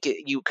I think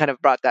you kind of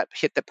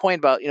hit the point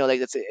about,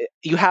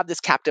 you have this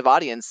captive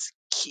audience.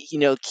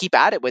 Keep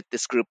at it with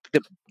this group,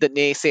 the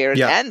naysayers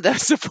and the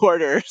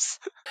supporters.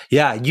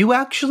 Yeah, you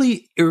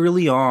actually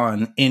early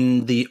on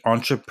in the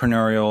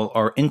entrepreneurial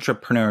or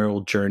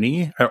intrapreneurial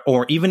journey,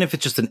 or even if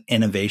it's just an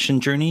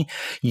innovation journey,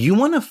 you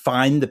want to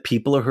find the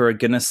people who are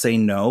going to say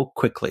no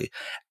quickly.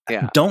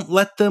 Yeah. Don't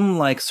let them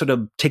like sort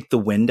of take the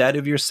wind out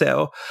of your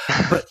sail,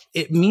 but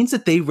it means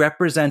that they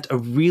represent a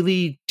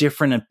really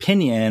different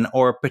opinion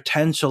or a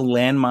potential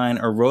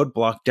landmine or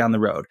roadblock down the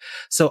road.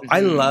 So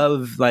I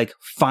love like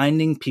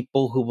finding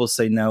people who will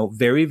say no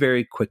very,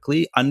 very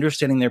quickly,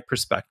 understanding their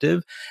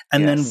perspective,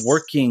 and then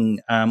working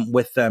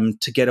with them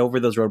to get over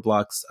those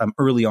roadblocks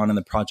early on in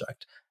the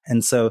project.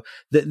 And so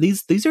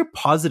these are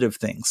positive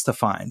things to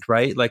find,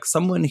 right? Like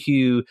someone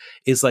who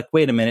is like,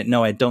 wait a minute,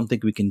 no, I don't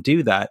think we can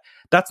do that.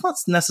 That's not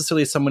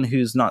necessarily someone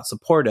who's not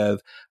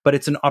supportive, but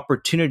it's an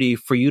opportunity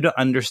for you to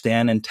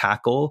understand and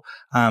tackle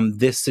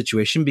this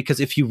situation. Because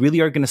if you really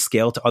are going to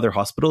scale to other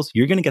hospitals,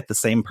 you're going to get the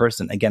same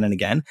person again and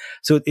again.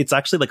 So it's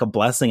actually like a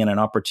blessing and an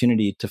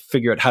opportunity to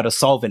figure out how to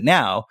solve it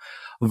now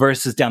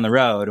versus down the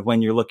road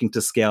when you're looking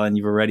to scale and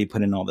you've already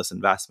put in all this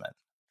investment.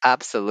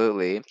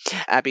 Absolutely.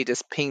 Abby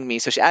just pinged me.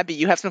 So, Abby,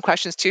 you have some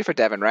questions too for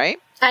Devin, right?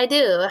 I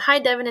do. Hi,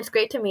 Devin. It's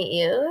great to meet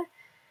you.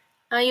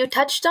 You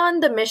touched on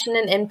the mission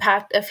and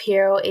impact of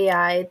Hero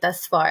AI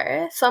thus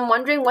far. So I'm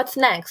wondering what's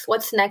next?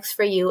 What's next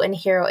for you and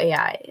Hero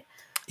AI?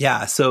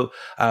 Yeah, so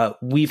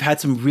we've had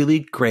some really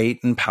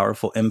great and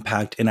powerful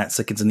impact in at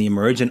Sick Kids in the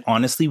Emerge. And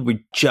honestly,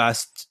 we're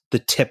just the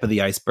tip of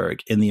the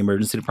iceberg in the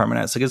emergency department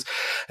at Sick Kids.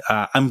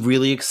 I'm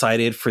really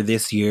excited for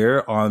this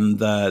year on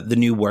the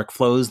new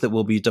workflows that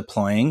we'll be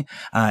deploying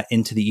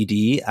into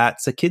the ED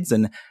at Sick Kids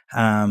and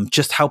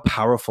just how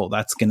powerful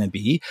that's going to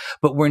be.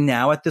 But we're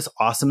now at this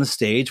awesome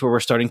stage where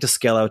we're starting to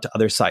scale out to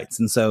other sites.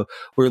 And so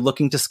we're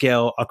looking to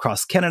scale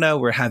across Canada.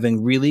 We're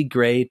having really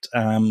great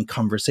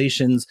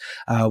conversations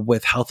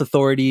with health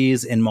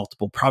authorities in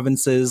multiple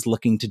provinces,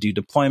 looking to do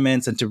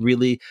deployments and to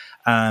really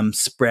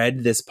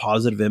spread this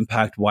positive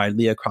impact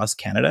widely across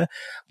Canada.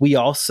 We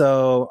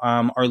also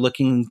are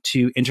looking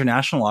to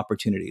international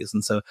opportunities.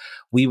 And so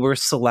we were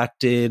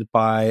selected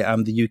by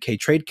the UK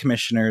Trade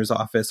Commissioner's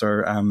Office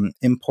or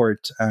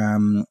import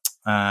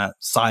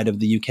side of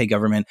the UK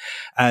government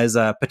as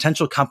a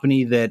potential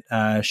company that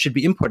should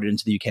be imported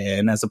into the UK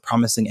and as a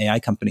promising AI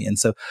company. And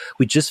so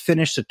we just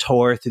finished a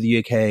tour through the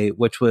UK,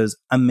 which was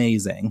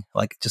amazing,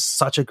 like just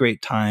such a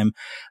great time,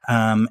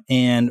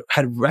 and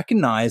had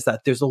recognized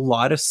that there's a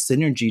lot of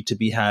synergy to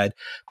be had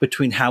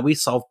between how we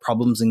solve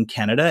problems in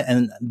Canada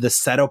and the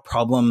set of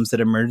problems that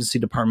emergency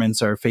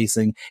departments are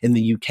facing in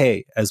the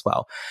UK as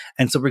well.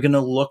 And so we're going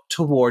to look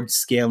towards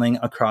scaling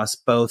across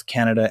both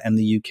Canada and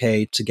the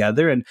UK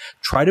together and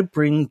try to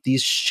bring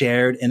these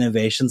shared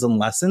innovations and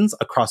lessons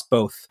across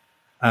both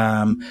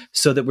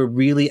so that we're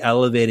really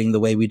elevating the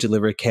way we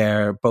deliver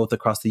care both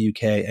across the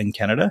UK and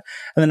Canada.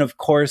 And then, of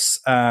course,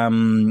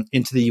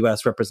 into the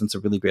US represents a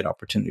really great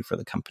opportunity for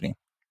the company.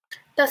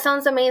 That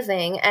sounds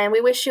amazing. And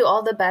we wish you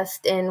all the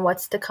best in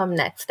what's to come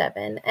next,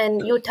 Devin.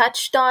 And you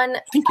touched on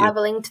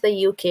traveling to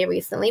the UK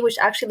recently, which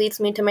actually leads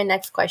me to my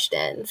next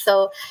question.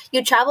 So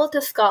you traveled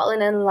to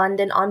Scotland and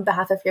London on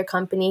behalf of your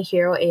company,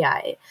 Hero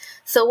AI.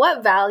 So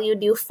what value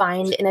do you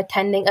find in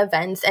attending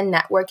events and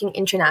networking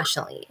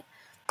internationally?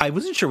 I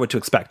wasn't sure what to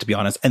expect, to be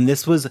honest. And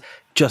this was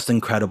just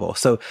incredible.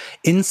 So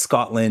in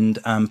Scotland,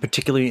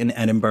 particularly in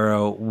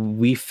Edinburgh,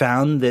 we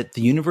found that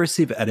the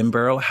University of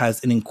Edinburgh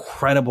has an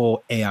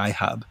incredible AI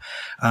hub,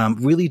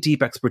 really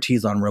deep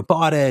expertise on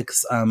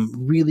robotics,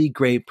 really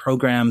great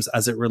programs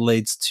as it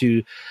relates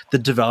to the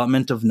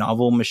development of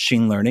novel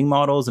machine learning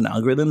models and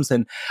algorithms.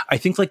 And I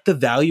think like the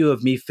value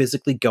of me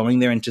physically going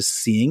there and just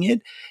seeing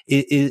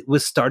it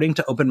was starting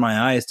to open my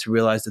eyes to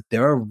realize that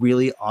there are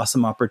really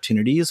awesome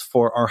opportunities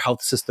for our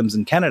health systems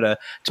in Canada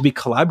to be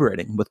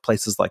collaborating with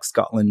places like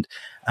Scotland.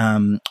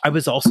 I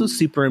was also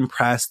super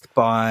impressed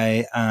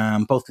by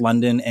both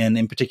London and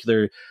in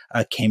particular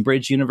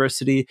Cambridge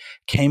University.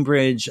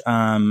 Cambridge,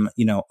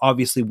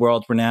 obviously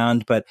world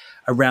renowned, but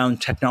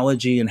around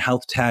technology and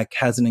health tech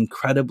has an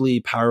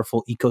incredibly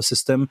powerful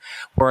ecosystem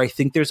where I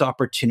think there's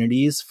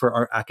opportunities for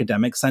our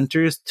academic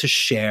centers to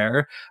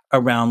share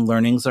around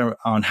learnings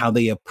on how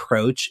they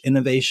approach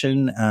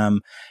innovation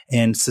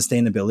and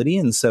sustainability.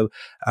 And so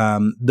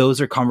those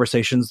are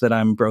conversations that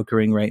I'm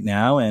brokering right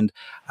now. And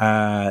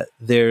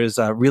there's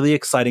really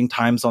exciting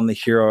times on the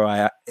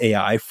Hero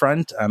AI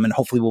front. And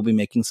hopefully we'll be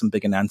making some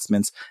big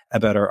announcements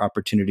about our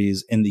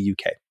opportunities in the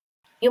UK.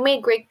 You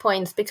made great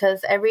points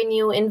because every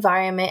new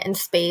environment and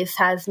space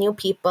has new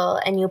people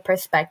and new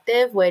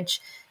perspective, which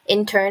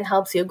in turn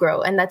helps you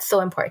grow. And that's so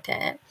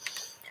important.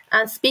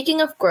 And speaking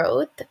of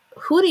growth,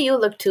 who do you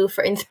look to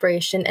for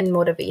inspiration and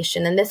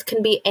motivation? And this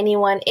can be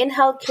anyone in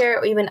healthcare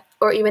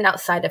or even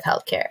outside of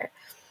healthcare.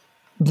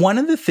 One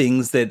of the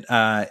things that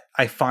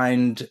I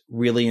find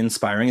really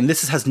inspiring, and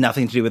this has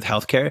nothing to do with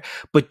healthcare,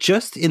 but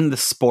just in the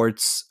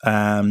sports,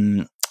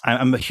 I'm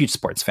a huge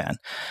sports fan.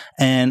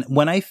 And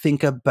when I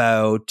think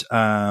about,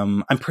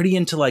 I'm pretty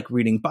into like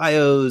reading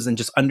bios and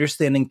just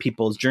understanding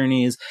people's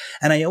journeys.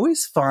 And I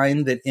always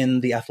find that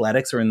in the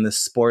athletics or in the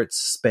sports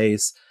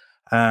space,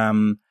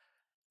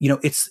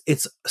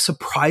 it's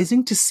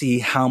surprising to see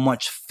how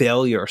much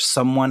failure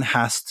someone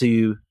has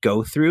to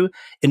go through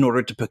in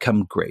order to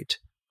become great.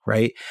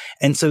 Right.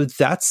 And so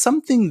that's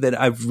something that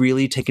I've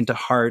really taken to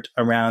heart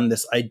around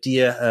this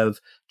idea of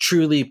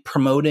truly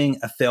promoting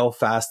a fail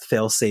fast,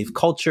 fail safe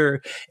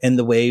culture in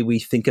the way we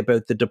think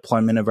about the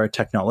deployment of our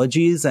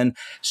technologies and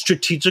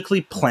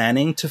strategically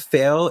planning to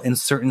fail in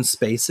certain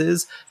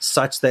spaces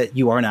such that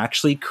you aren't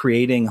actually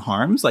creating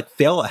harms, like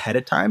fail ahead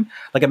of time.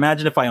 Like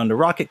imagine if I owned a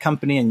rocket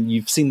company, and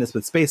you've seen this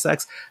with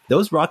SpaceX,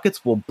 those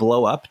rockets will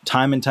blow up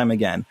time and time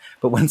again.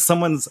 But when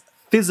someone's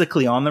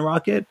physically on the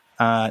rocket,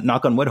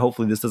 knock on wood,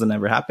 hopefully this doesn't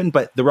ever happen,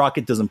 but the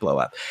rocket doesn't blow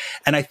up.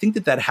 And I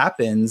think that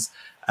happens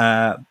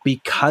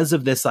because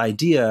of this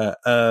idea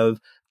of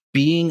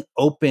being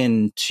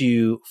open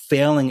to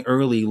failing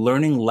early,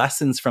 learning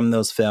lessons from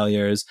those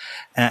failures,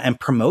 and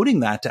promoting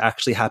that to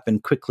actually happen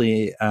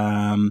quickly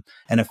and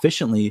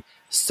efficiently,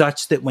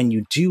 such that when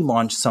you do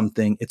launch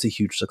something, it's a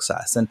huge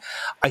success. And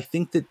I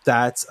think that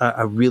that's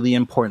a really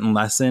important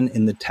lesson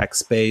in the tech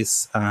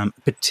space,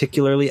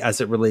 particularly as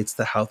it relates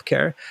to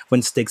healthcare,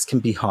 when stakes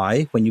can be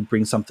high when you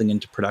bring something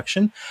into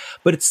production.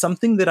 But it's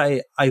something that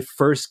I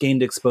first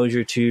gained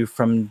exposure to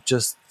from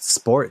just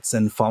sports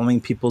and following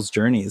people's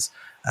journeys,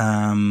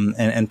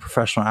 and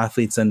professional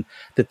athletes, and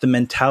that the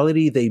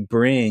mentality they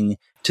bring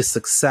to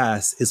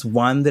success is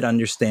one that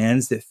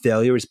understands that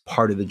failure is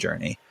part of the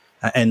journey,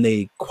 and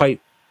they quite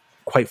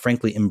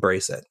frankly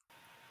embrace it.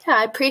 Yeah,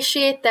 I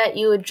appreciate that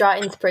you would draw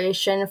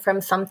inspiration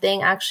from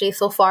something actually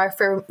so far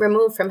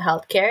removed from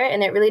healthcare,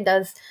 and it really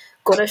does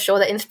go to show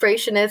that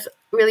inspiration is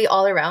really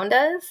all around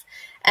us.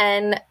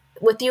 And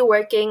with you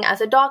working as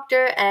a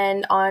doctor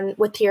and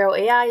with Hero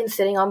AI and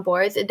sitting on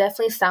boards, it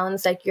definitely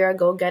sounds like you're a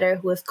go-getter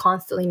who is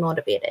constantly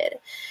motivated.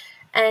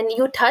 And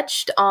you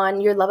touched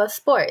on your love of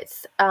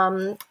sports.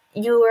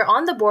 You were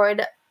on the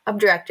board of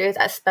directors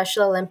at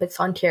Special Olympics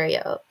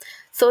Ontario.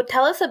 So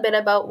tell us a bit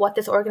about what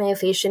this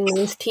organization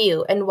means to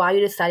you and why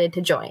you decided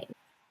to join.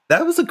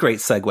 That was a great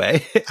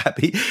segue,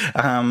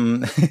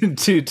 Abby,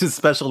 to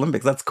Special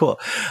Olympics. That's cool.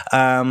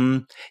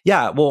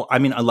 Yeah, well, I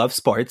mean, I love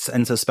sports,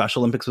 and so Special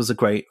Olympics was a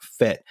great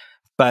fit.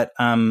 But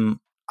I'm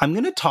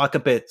going to talk a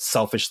bit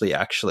selfishly,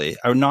 actually,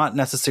 or not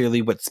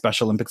necessarily what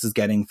Special Olympics is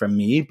getting from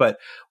me, but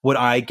what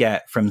I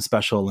get from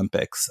Special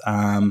Olympics.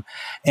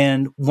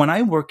 And when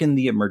I work in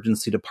the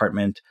emergency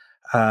department,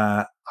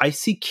 I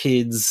see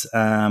kids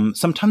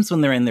sometimes when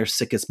they're in their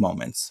sickest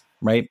moments,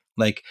 right?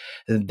 Like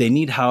they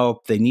need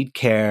help, they need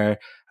care.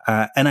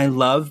 And I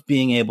love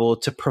being able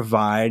to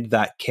provide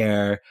that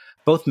care,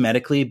 both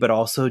medically, but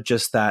also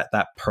just that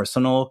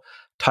personal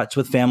touch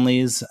with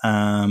families,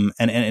 and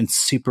it's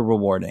super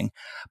rewarding.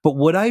 But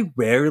what I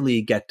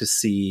rarely get to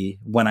see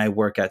when I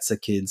work at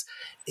sick kids,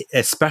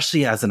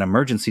 especially as an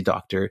emergency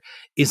doctor,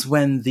 is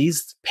when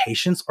these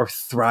patients are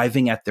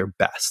thriving at their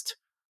best.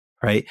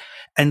 Right.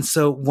 And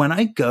so when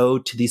I go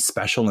to these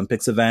Special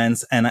Olympics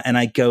events and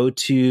I go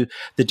to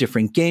the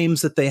different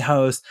games that they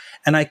host,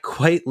 and I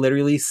quite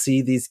literally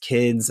see these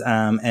kids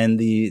and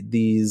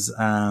these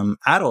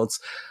adults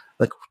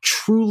like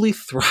truly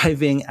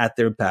thriving at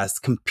their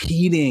best,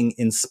 competing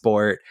in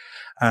sport,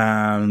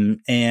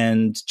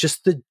 and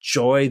just the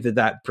joy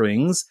that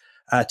brings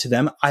to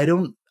them. I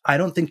don't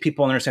think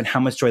people understand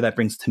how much joy that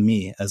brings to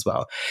me as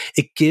well.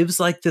 It gives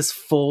like this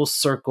full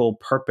circle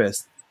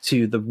purpose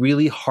to the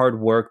really hard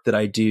work that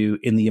I do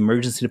in the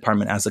emergency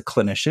department as a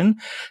clinician,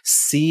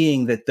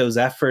 seeing that those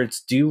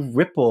efforts do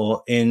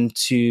ripple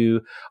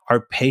into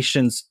our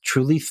patients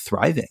truly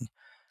thriving.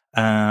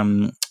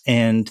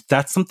 And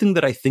that's something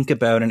that I think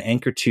about and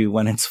anchor to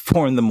when it's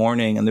 4 a.m.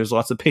 and there's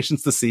lots of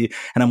patients to see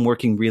and I'm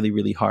working really,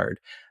 really hard.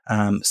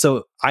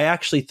 So I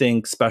actually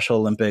think Special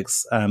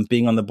Olympics,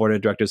 being on the board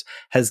of directors,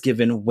 has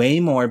given way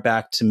more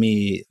back to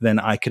me than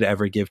I could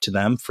ever give to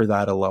them for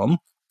that alone.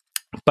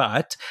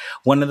 But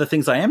one of the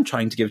things I am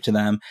trying to give to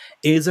them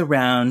is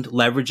around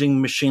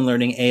leveraging machine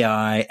learning,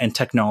 AI, and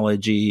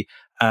technology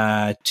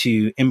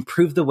to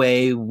improve the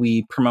way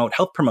we promote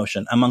health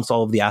promotion amongst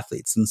all of the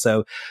athletes. And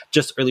so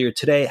just earlier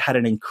today, had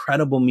an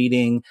incredible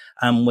meeting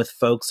with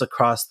folks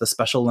across the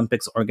Special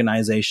Olympics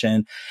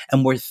organization.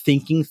 And we're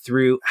thinking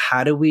through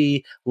how do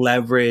we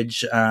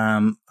leverage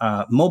mobile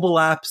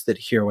apps that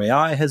Hero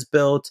AI has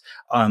built,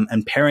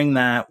 and pairing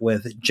that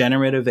with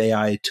generative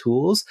AI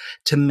tools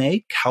to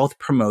make health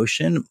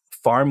promotion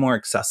far more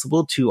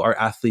accessible to our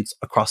athletes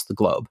across the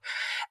globe.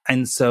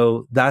 And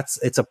so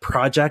it's a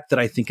project that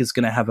I think is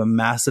going to have a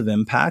massive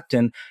impact.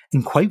 And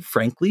quite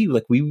frankly,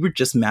 like we were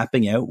just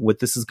mapping out what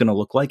this is going to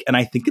look like. And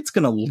I think it's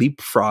going to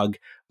leapfrog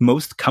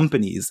most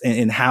companies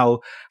in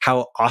how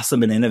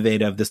awesome and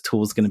innovative this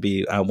tool is going to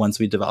be once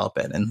we develop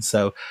it. And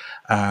so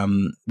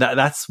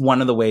that's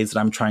one of the ways that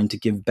I'm trying to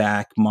give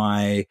back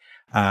my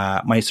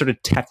sort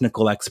of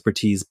technical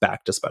expertise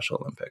back to Special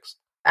Olympics.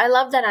 I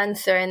love that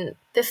answer, and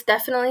this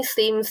definitely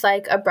seems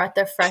like a breath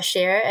of fresh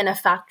air and a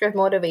factor of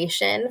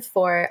motivation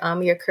for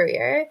your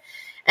career.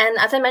 And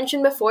as I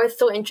mentioned before, it's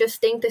so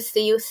interesting to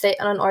see you sit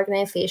on an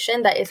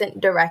organization that isn't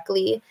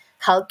directly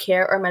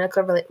healthcare or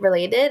medical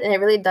related, and it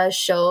really does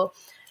show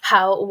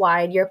how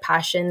wide your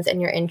passions and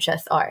your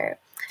interests are.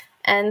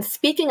 And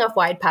speaking of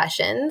wide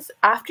passions,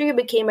 after you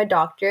became a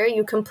doctor,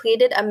 you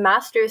completed a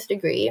master's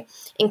degree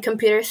in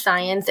computer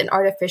science and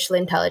artificial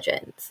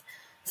intelligence.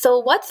 So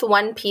what's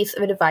one piece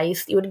of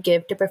advice you would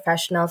give to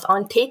professionals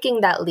on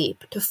taking that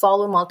leap to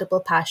follow multiple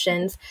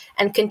passions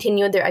and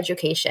continue their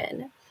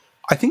education?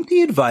 I think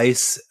the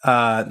advice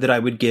that I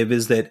would give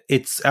is that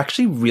it's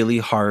actually really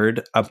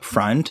hard up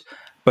front,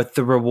 but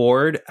the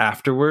reward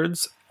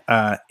afterwards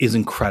is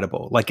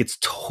incredible. Like it's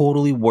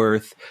totally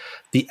worth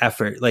the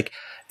effort. Like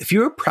if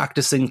you're a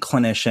practicing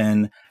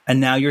clinician and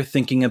now you're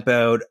thinking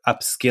about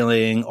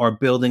upskilling or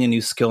building a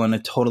new skill in a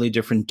totally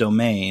different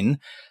domain,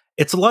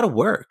 it's a lot of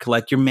work.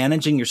 Like you're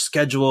managing your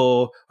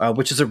schedule,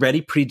 which is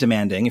already pretty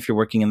demanding if you're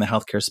working in the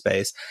healthcare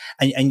space.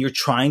 And you're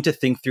trying to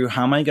think through,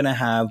 how am I going to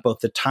have both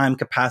the time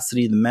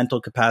capacity, the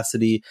mental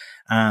capacity,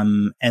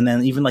 and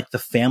then even like the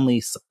family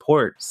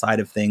support side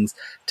of things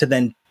to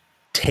then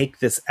take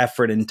this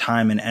effort and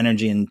time and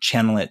energy and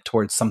channel it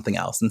towards something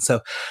else. And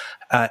so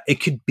it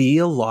could be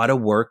a lot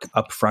of work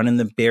up front, and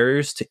the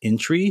barriers to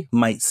entry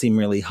might seem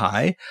really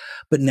high.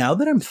 But now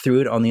that I'm through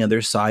it on the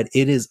other side,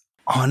 it is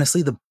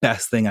honestly the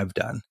best thing I've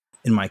done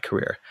in my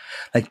career.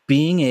 Like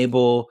being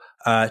able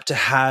to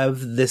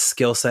have this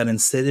skill set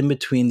and sit in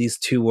between these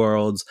two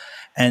worlds,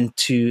 and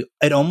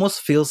it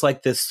almost feels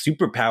like this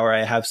superpower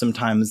I have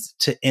sometimes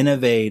to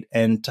innovate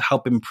and to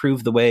help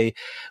improve the way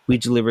we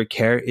deliver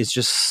care is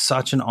just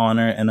such an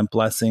honor and a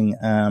blessing.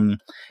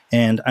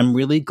 And I'm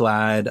really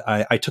glad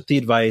I took the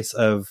advice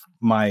of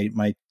my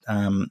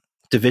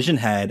division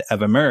head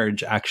of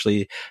Emerge,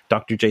 actually,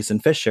 Dr. Jason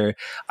Fisher.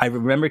 I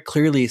remember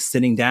clearly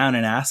sitting down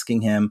and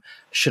asking him,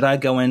 should I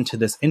go into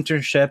this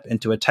internship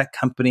into a tech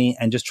company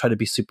and just try to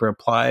be super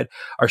applied?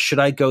 Or should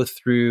I go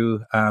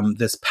through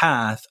this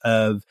path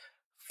of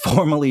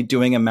formally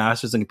doing a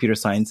master's in computer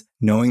science,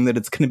 knowing that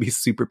it's going to be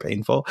super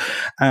painful?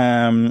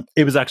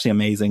 It was actually an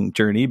amazing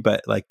journey,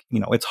 but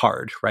it's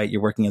hard, right?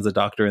 You're working as a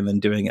doctor and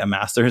then doing a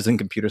master's in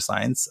computer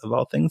science, of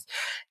all things.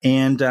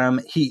 And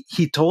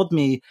he told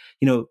me,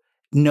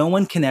 no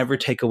one can ever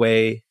take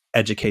away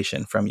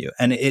education from you.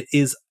 And it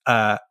is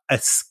a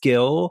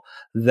skill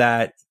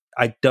that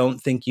I don't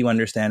think you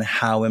understand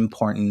how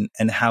important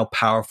and how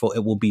powerful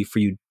it will be for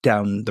you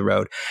down the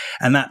road.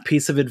 And that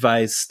piece of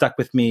advice stuck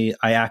with me.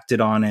 I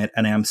acted on it,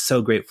 and I am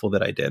so grateful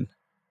that I did.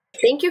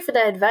 Thank you for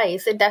that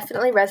advice. It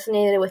definitely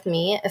resonated with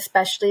me,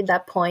 especially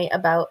that point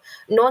about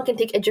no one can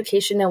take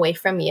education away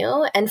from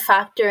you, and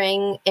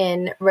factoring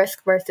in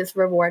risk versus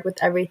reward with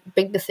every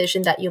big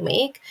decision that you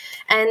make.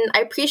 And I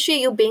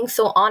appreciate you being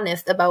so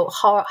honest about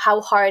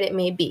how hard it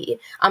may be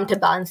to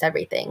balance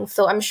everything.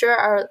 So I'm sure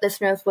our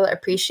listeners will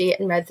appreciate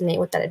and resonate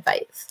with that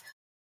advice.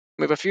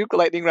 We have a few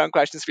lightning round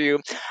questions for you.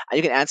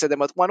 You can answer them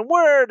with one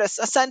word, a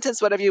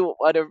sentence,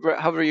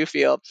 however you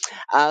feel.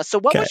 So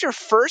what was your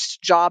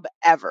first job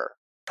ever?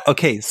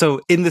 Okay,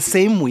 so in the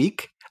same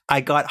week,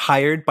 I got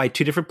hired by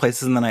two different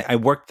places, and then I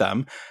worked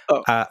them.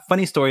 Oh.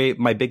 Funny story,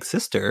 my big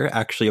sister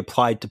actually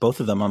applied to both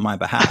of them on my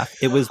behalf.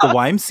 It was the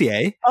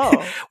YMCA,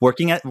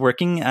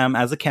 working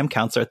as a camp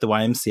counselor at the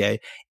YMCA,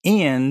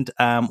 and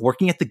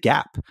working at the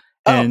Gap.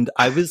 And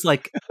I was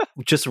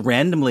just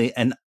randomly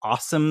an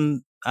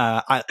awesome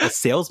a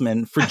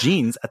salesman for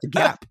jeans at the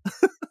Gap.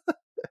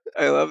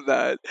 I love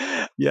that.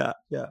 Yeah.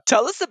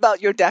 Tell us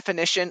about your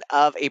definition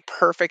of a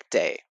perfect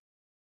day.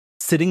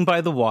 Sitting by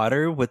the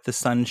water with the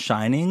sun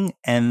shining,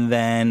 and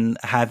then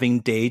having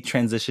day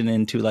transition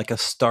into a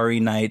starry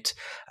night,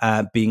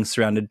 being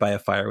surrounded by a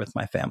fire with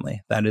my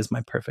family. That is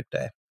my perfect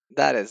day.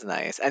 That is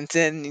nice. And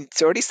then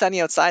it's already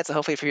sunny outside, so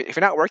hopefully if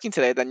you're not working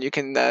today, then you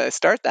can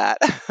start that.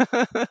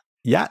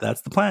 Yeah,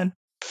 that's the plan.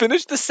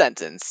 Finish the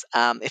sentence.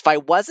 If I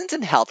wasn't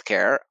in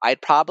healthcare,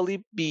 I'd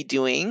probably be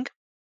doing...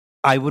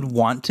 I would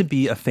want to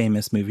be a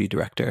famous movie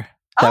director.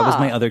 That was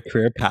my other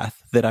career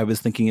path that I was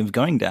thinking of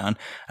going down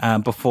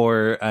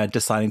before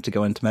deciding to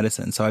go into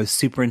medicine. So I was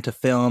super into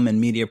film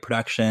and media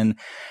production.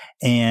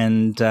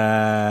 And,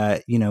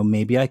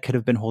 maybe I could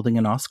have been holding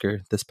an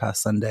Oscar this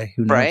past Sunday.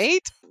 Who knows?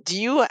 Right? Do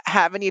you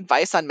have any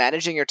advice on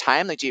managing your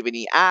time? Do you have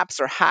any apps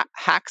or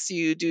hacks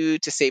you do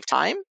to save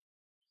time?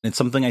 It's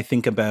something I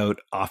think about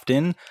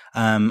often.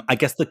 I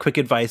guess the quick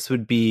advice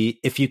would be,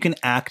 if you can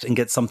act and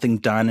get something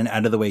done and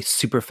out of the way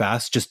super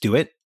fast, just do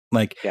it.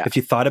 If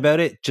you thought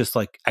about it, just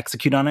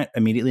execute on it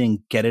immediately and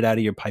get it out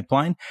of your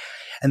pipeline.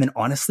 And then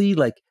honestly,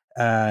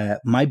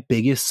 my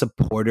biggest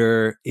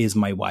supporter is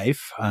my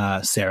wife,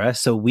 Sarah.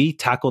 So we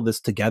tackle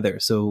this together.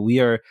 So we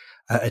are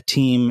a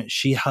team.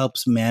 She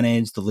helps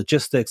manage the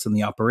logistics and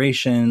the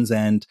operations.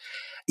 And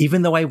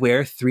even though I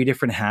wear 3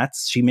 different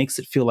hats, she makes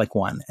it feel like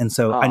one. And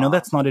so I know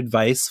that's not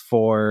advice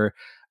for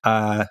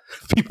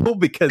people,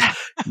 because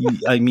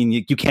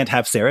you can't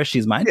have Sarah.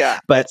 She's mine.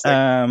 Yeah,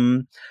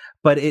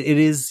 but it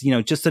is,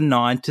 just a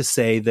nod to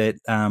say that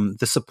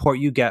the support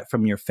you get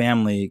from your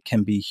family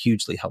can be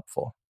hugely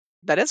helpful.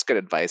 That is good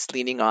advice,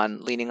 leaning on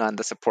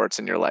the supports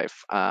in your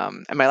life.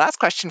 And my last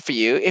question for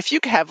you, if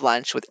you could have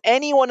lunch with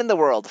anyone in the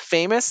world,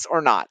 famous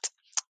or not,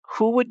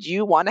 who would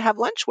you want to have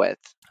lunch with?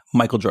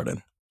 Michael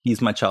Jordan.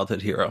 He's my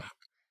childhood hero.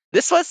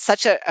 This was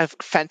such a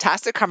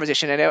fantastic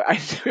conversation. It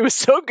was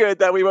so good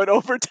that we went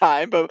over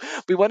time, but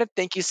we want to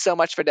thank you so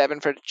much Devin,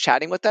 for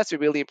chatting with us. We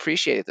really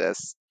appreciate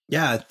this.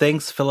 Yeah,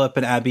 thanks, Philip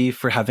and Abby,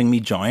 for having me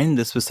join.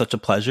 This was such a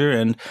pleasure,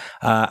 and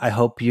I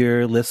hope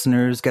your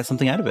listeners get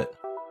something out of it.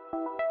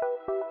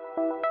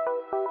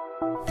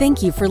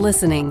 Thank you for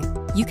listening.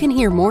 You can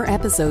hear more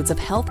episodes of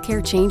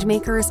Healthcare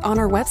Changemakers on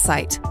our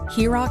website,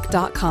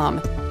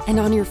 heroc.com, and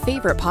on your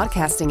favorite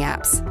podcasting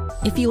apps.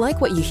 If you like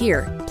what you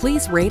hear,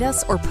 please rate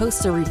us or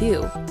post a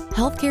review.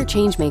 Healthcare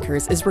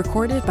Changemakers is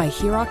recorded by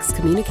HEROC's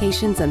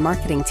Communications and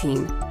Marketing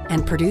Team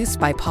and produced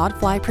by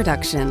Podfly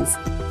Productions.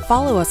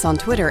 Follow us on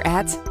Twitter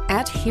at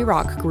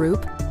HEROC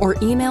Group or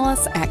email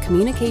us at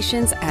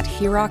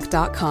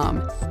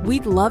communications@heroc.com.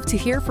 We'd love to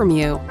hear from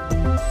you.